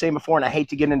like I was saying before, and I hate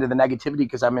to get into the negativity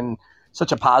because I'm in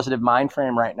such a positive mind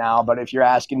frame right now. But if you're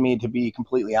asking me to be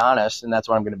completely honest, and that's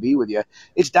what I'm going to be with you,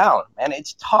 it's down, man.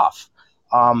 It's tough.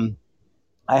 I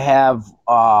have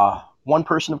one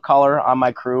person of color on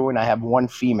my crew, and I have one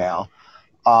female.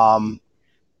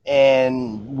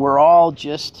 And we're all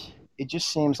it just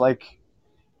seems like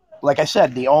I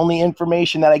said, the only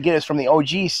information that I get is from the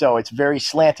OG, so it's very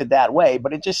slanted that way.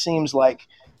 But it just seems like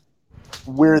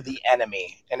we're the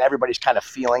enemy, and everybody's kind of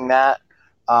feeling that.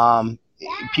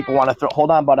 People want to throw.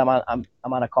 Hold on, bud. I'm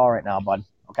on a call right now, bud.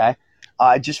 Okay.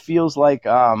 It just feels like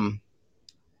we're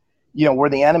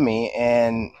the enemy,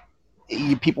 and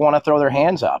people want to throw their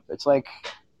hands up. It's like,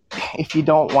 if you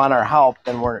don't want our help,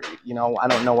 then I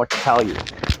don't know what to tell you.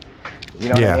 You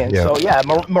know what I mean? Yeah.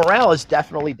 So morale is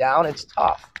definitely down. It's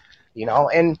tough.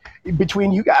 And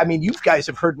between you guys, you guys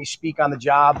have heard me speak on the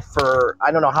job for, I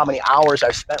don't know how many hours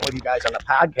I've spent with you guys on the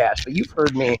podcast, but you've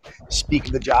heard me speak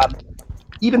of the job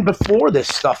even before this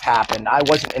stuff happened. I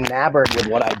wasn't enamored with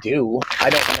what I do.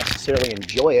 I don't necessarily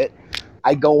enjoy it.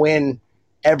 I go in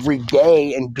every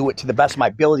day and do it to the best of my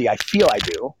ability. I feel I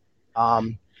do.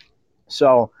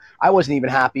 So I wasn't even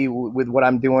happy with what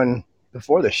I'm doing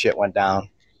before this shit went down.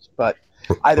 But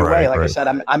either way, like I said,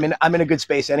 I'm in a good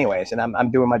space anyways, and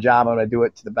I'm doing my job. I'm going to do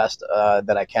it to the best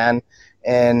that I can.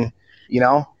 And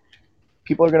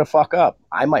people are going to fuck up.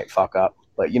 I might fuck up,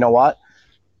 but you know what?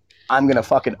 I'm going to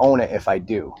fucking own it if I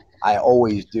do. I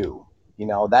always do.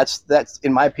 That's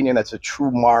in my opinion, that's a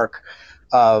true mark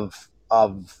of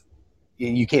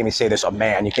you can't even say this a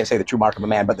man. You can't say the true mark of a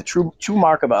man, but the true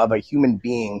mark of a human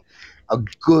being, a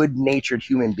good-natured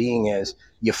human being, is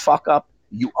you fuck up,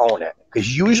 you own it.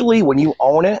 Because usually when you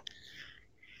own it,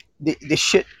 the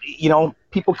shit,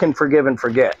 people can forgive and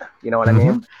forget. You know what I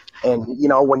mean? And,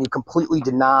 when you completely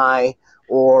deny,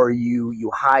 or you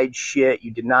hide shit,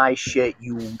 you deny shit,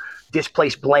 you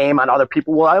displace blame on other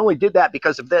people. Well, I only did that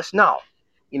because of this. No.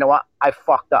 You know what? I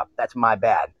fucked up. That's my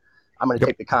bad. I'm going to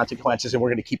take the consequences, and we're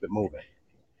going to keep it moving.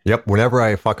 Yep. Whenever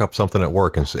I fuck up something at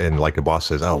work and like the boss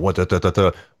says, oh, what,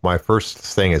 my first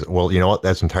thing is, well, you know what?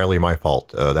 That's entirely my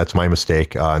fault. That's my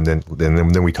mistake. And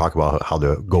then we talk about how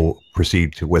to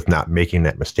proceed with not making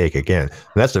that mistake again.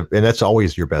 And that's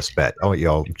always your best bet.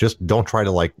 Oh, just don't try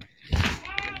to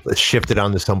shift it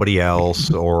onto somebody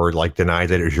else or like deny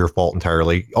that it's your fault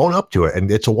entirely. Own up to it.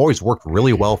 And it's always worked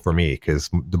really well for me because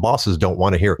the bosses don't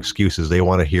want to hear excuses. They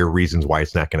want to hear reasons why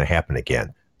it's not going to happen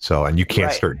again. So, and you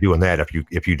can't start doing that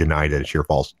if you deny that it's your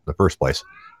fault in the first place.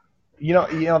 You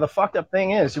know, the fucked up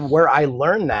thing is where I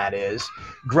learned that is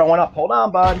growing up. Hold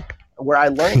on, bud. Where I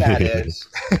learned that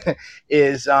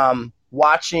is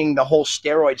watching the whole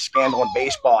steroid scandal in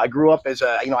baseball. I grew up as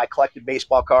I collected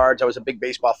baseball cards. I was a big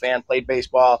baseball fan, played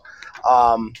baseball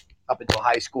up until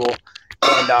high school.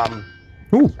 And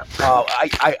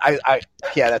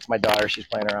yeah, that's my daughter. She's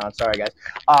playing around. Sorry, guys.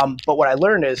 But what I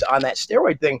learned is on that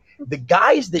steroid thing, the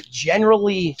guys that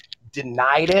generally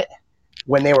denied it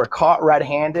when they were caught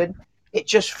red-handed, it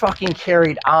just fucking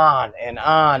carried on and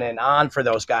on and on for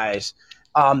those guys.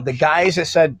 The guys that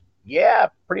said, yeah,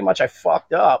 pretty much I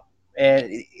fucked up, and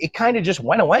it kind of just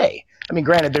went away. I mean,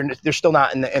 granted, they're still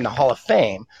not in the Hall of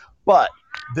Fame, but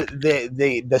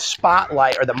the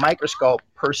spotlight or the microscope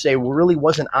per se really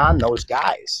wasn't on those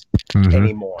guys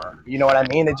anymore. You know what I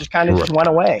mean? They just kind of just went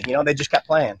away. You know, they just kept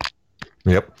playing.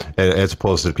 Yep. As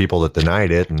opposed to the people that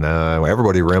denied it, and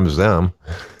everybody rims them.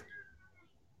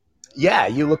 Yeah,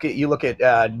 you look at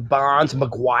Bonds,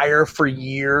 McGuire for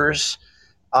years.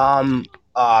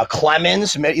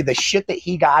 Clemens, the shit that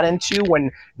he got into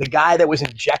when the guy that was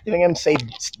injecting him say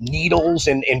needles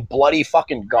and bloody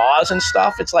fucking gauze and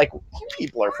stuff. It's like,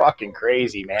 people are fucking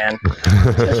crazy, man.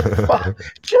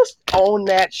 Just own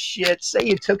that shit. Say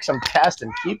you took some tests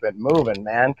and keep it moving,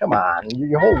 man. Come on.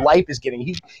 Your whole life is getting...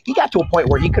 He got to a point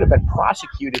where he could have been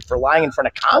prosecuted for lying in front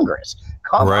of Congress.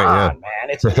 Come on, man.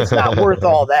 It's not worth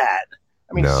all that.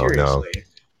 I mean, seriously. No.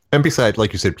 And besides,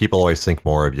 like you said, people always think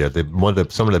more of you.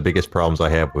 Some of the biggest problems I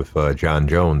have with John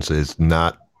Jones is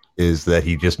that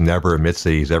he just never admits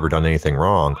that he's ever done anything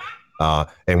wrong.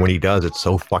 And when he does, it's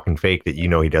so fucking fake that you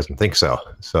know he doesn't think so.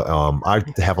 So I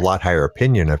have a lot higher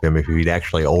opinion of him if he'd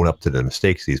actually own up to the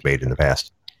mistakes he's made in the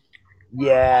past.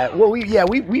 Yeah, well,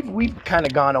 we've kind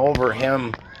of gone over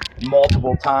him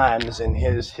multiple times and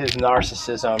his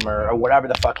narcissism or whatever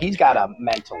the fuck. He's got a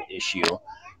mental issue,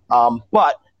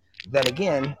 but then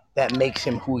again, that makes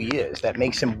him who he is. That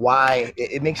makes him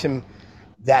it makes him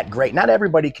that great. Not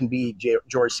everybody can be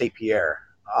George St. Pierre.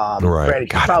 Right.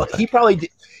 Granted,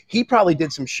 he probably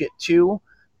did some shit too,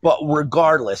 but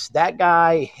regardless, that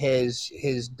guy has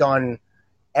done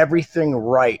everything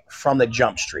right from the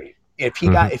jump street. If he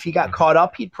got caught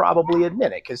up, he'd probably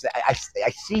admit it because I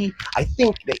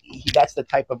think that that's the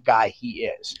type of guy he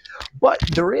is. But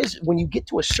there is, when you get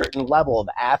to a certain level of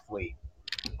athlete,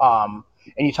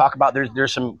 and you talk about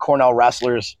there's some Cornell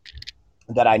wrestlers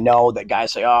that I know that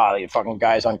guys say, oh, the fucking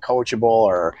guy's uncoachable,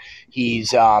 or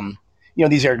he's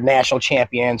these are national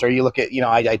champions. Or you look at,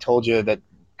 I told you that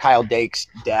Kyle Dake's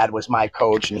dad was my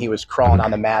coach, and he was crawling on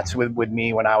the mats with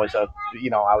me when I was a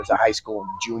high school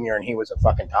junior and he was a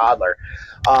fucking toddler.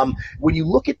 When you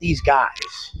look at these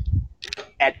guys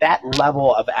at that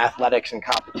level of athletics and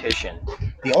competition,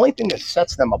 the only thing that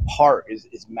sets them apart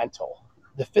is mental.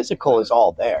 The physical is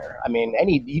all there. I mean,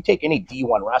 you take any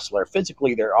D1 wrestler,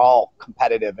 physically they're all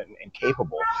competitive and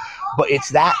capable, but it's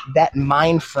that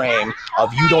mind frame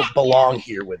of you don't belong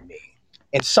here with me.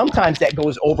 And sometimes that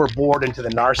goes overboard into the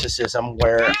narcissism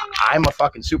where I'm a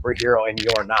fucking superhero and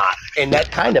you're not. And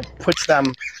that kind of puts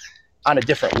them on a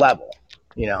different level,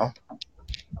 Well,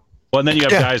 and then you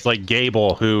have guys like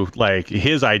Gable who, like,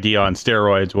 his idea on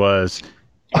steroids was,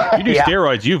 you do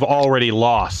steroids, you've already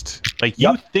lost. Like,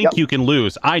 you think you can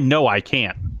lose. I know I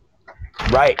can't.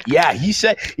 Right. Yeah. He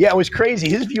said, it was crazy.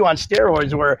 His view on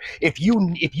steroids were, if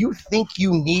you think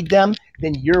you need them,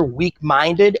 then you're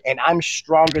weak-minded and I'm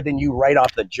stronger than you right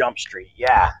off the jump street.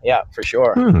 Yeah. Yeah, for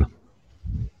sure.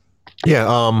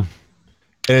 Yeah.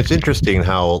 And it's interesting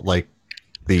how, like,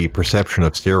 the perception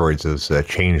of steroids has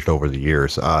changed over the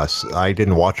years. I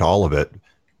didn't watch all of it,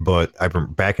 but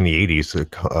back in the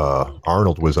 80s,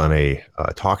 Arnold was on a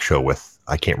talk show with,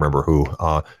 I can't remember who,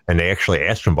 and they actually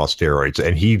asked him about steroids,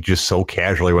 and he just so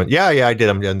casually went, yeah, I did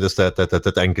them, and this, that,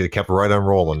 and kept right on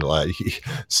rolling.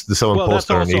 That's also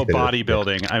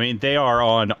bodybuilding. I mean, they are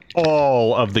on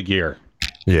all of the gear.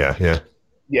 Yeah.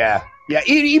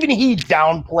 Even he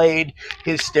downplayed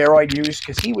his steroid use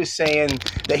because he was saying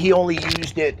that he only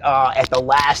used it at the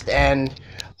last end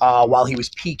while he was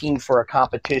peaking for a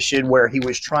competition where he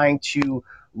was trying to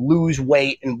lose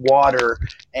weight in water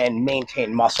and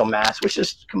maintain muscle mass, which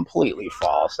is completely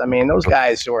false. I mean, those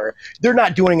guys they're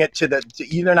not doing it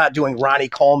they're not doing Ronnie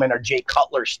Coleman or Jay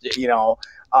Cutler,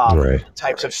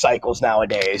 types of cycles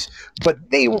nowadays, but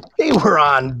they were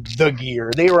on the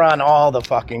gear. They were on all the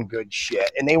fucking good shit,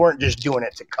 and they weren't just doing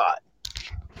it to cut.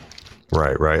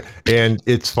 Right. And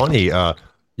it's funny,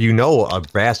 a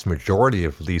vast majority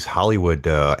of these Hollywood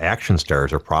action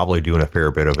stars are probably doing a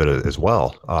fair bit of it as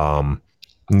well.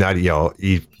 Not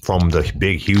from the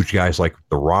big, huge guys like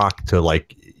The Rock to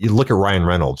like you look at Ryan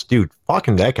Reynolds, dude.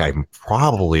 Fucking that guy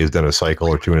probably has done a cycle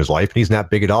or two in his life, and he's not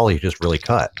big at all. He's just really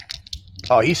cut.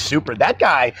 Oh, he's super. That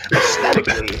guy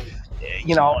aesthetically,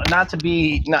 not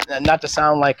to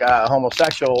sound like a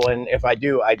homosexual, and if I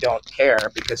do, I don't care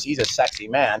because he's a sexy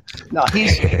man. No,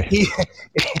 he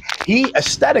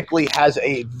aesthetically has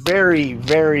a very,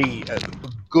 very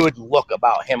good look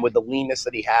about him with the leanness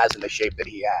that he has and the shape that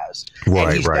he has. Right,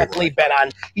 and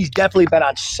he's definitely been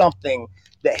on something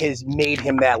that has made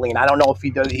him that lean. I don't know if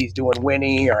he's doing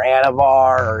Winnie or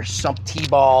Anavar or some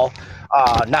T-ball,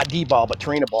 not D-ball, but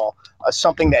Tarina ball.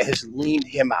 Something that has leaned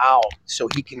him out so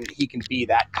he can be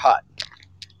that cut.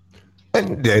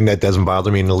 And that doesn't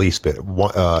bother me in the least bit.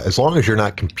 As long as you're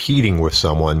not competing with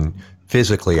someone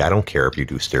physically, I don't care if you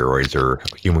do steroids or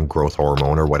human growth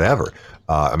hormone or whatever.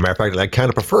 A matter of fact, I kind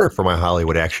of prefer it for my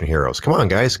Hollywood action heroes. Come on,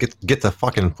 guys, get the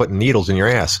fucking putting needles in your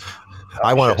ass.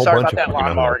 I want a whole bunch of that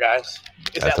lawnmower, guys.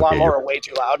 Is that lawnmower way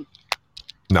too loud?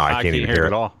 No, I can't even hear it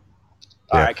at all.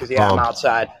 All right, because I'm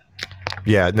outside.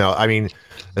 Yeah, no, I mean,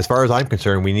 as far as I'm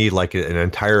concerned, we need like an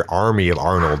entire army of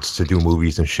Arnolds to do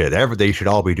movies and shit. They should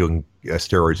all be doing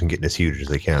steroids and getting as huge as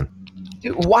they can.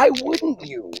 Dude, why wouldn't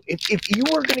you? If you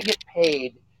were going to get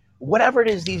paid, whatever it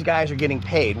is these guys are getting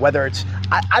paid, whether it's,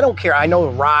 I don't care. I know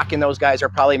Rock and those guys are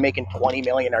probably making $20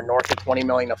 million or north of $20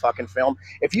 million a fucking film.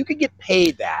 If you could get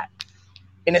paid that,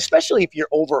 and especially if you're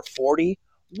over 40,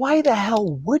 why the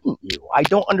hell wouldn't you? I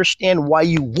don't understand why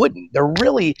you wouldn't. They're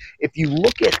really, if you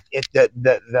look at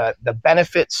the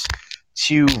benefits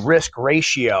to risk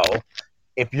ratio,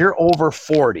 if you're over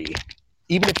 40,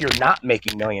 even if you're not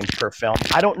making millions per film,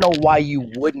 I don't know why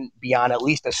you wouldn't be on at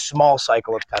least a small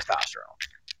cycle of testosterone.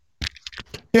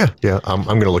 Yeah. I'm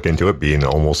going to look into it, being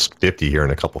almost 50 here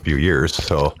in a few years.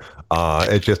 So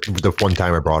it's just the one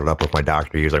time I brought it up with my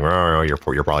doctor, he was like, "Oh,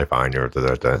 you're probably fine."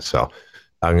 So.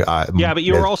 Yeah, but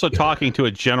you were also talking to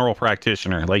a general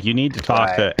practitioner. Like, you need to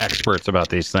talk to experts about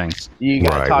these things. You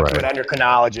got to talk to an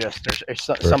endocrinologist or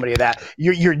somebody of that.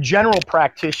 Your general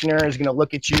practitioner is going to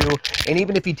look at you, and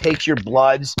even if he takes your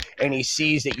bloods and he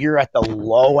sees that you're at the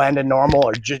low end of normal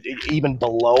or just even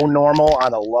below normal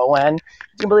on the low end,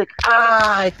 he's going to be like,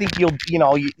 I think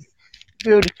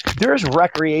dude, there's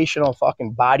recreational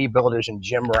fucking bodybuilders and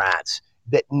gym rats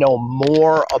that know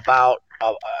more about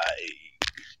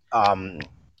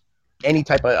any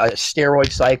type of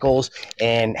steroid cycles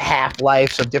and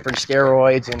half-lives of different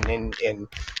steroids and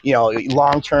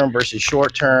long-term versus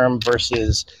short-term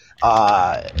versus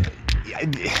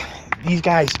these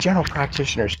guys, general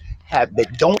practitioners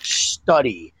that don't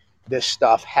study this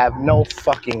stuff have no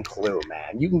fucking clue,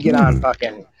 man. You can get on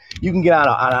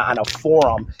a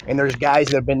forum, and there's guys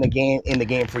that have been in the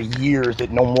game for years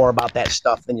that know more about that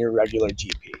stuff than your regular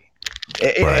GP.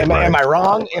 Am I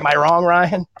wrong? Am I wrong,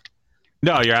 Ryan?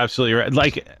 No, you're absolutely right.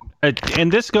 Like,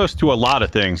 and this goes to a lot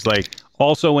of things. Like,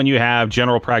 also when you have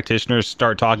general practitioners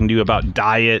start talking to you about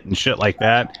diet and shit like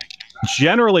that,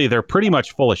 generally they're pretty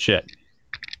much full of shit.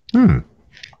 Oh,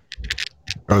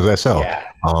 is that so?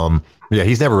 Yeah. Yeah,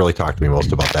 he's never really talked to me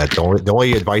most about that. The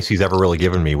only advice he's ever really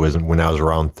given me was when I was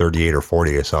around 38 or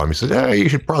 40 or so. He said, you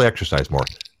should probably exercise more.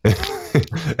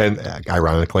 And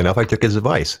ironically enough, I took his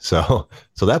advice. So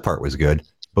that part was good.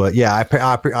 But yeah,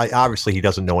 I obviously he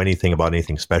doesn't know anything about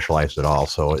anything specialized at all.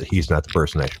 So he's not the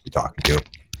person I should be talking to.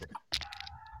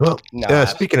 Well, no,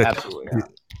 speaking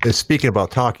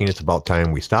about talking, it's about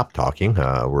time we stop talking.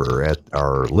 We're at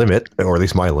our limit, or at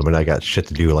least my limit. I got shit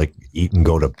to do, like eat and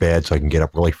go to bed, so I can get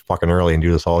up really fucking early and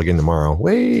do this all again tomorrow.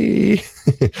 Way!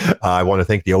 I want to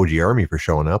thank the OG Army for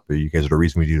showing up. You guys are the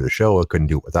reason we do the show. I couldn't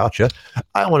do it without you.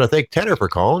 I want to thank Tanner for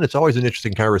calling. It's always an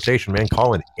interesting conversation, man.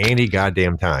 Calling any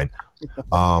goddamn time.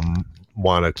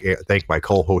 Want to thank my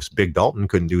co-host Big Dalton.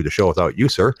 Couldn't do the show without you,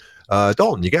 sir.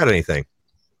 Dalton, you got anything?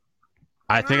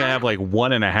 I think I have like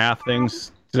 1.5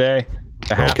 things today.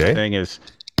 The half thing is,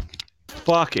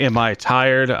 fuck, am I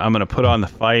tired? I'm going to put on the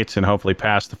fights and hopefully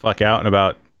pass the fuck out in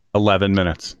about 11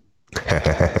 minutes.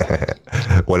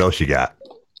 What else you got?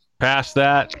 Past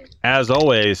that, as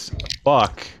always,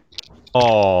 fuck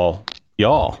all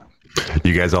y'all.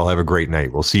 You guys all have a great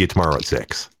night. We'll see you tomorrow at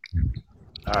 6.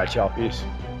 All right, y'all. Peace.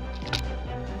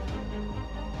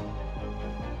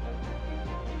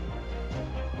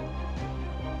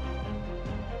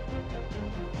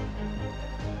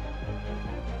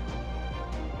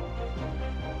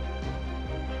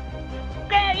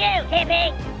 Screw you,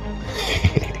 hippie!